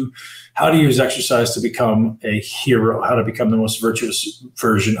into how to use exercise to become a hero, how to become the most virtuous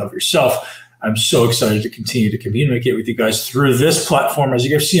version of yourself. I'm so excited to continue to communicate with you guys through this platform. As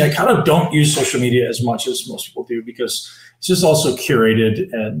you guys see, I kind of don't use social media as much as most people do because it's just also curated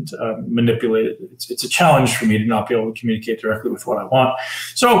and manipulated. It's a challenge for me to not be able to communicate directly with what I want.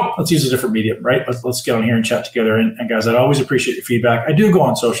 So let's use a different medium, right? Let's get on here and chat together. And guys, I'd always appreciate your feedback. I do go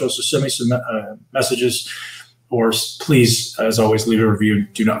on social, so send me some messages. Or please, as always, leave a review.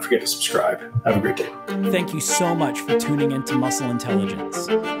 Do not forget to subscribe. Have a great day. Thank you so much for tuning into Muscle Intelligence.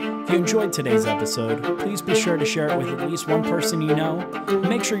 If you enjoyed today's episode, please be sure to share it with at least one person you know.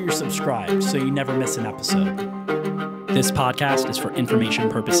 Make sure you're subscribed so you never miss an episode. This podcast is for information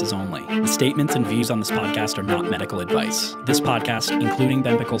purposes only. The statements and views on this podcast are not medical advice. This podcast, including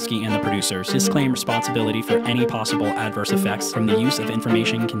Ben Pekulski and the producers, disclaim responsibility for any possible adverse effects from the use of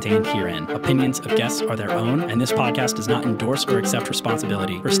information contained herein. Opinions of guests are their own, and this podcast does not endorse or accept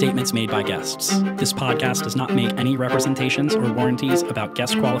responsibility for statements made by guests. This podcast does not make any representations or warranties about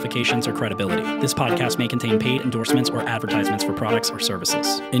guest qualifications or credibility. This podcast may contain paid endorsements or advertisements for products or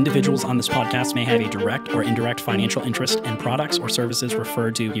services. Individuals on this podcast may have a direct or indirect financial interest in products or services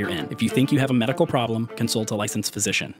referred to herein. If you think you have a medical problem, consult a licensed physician.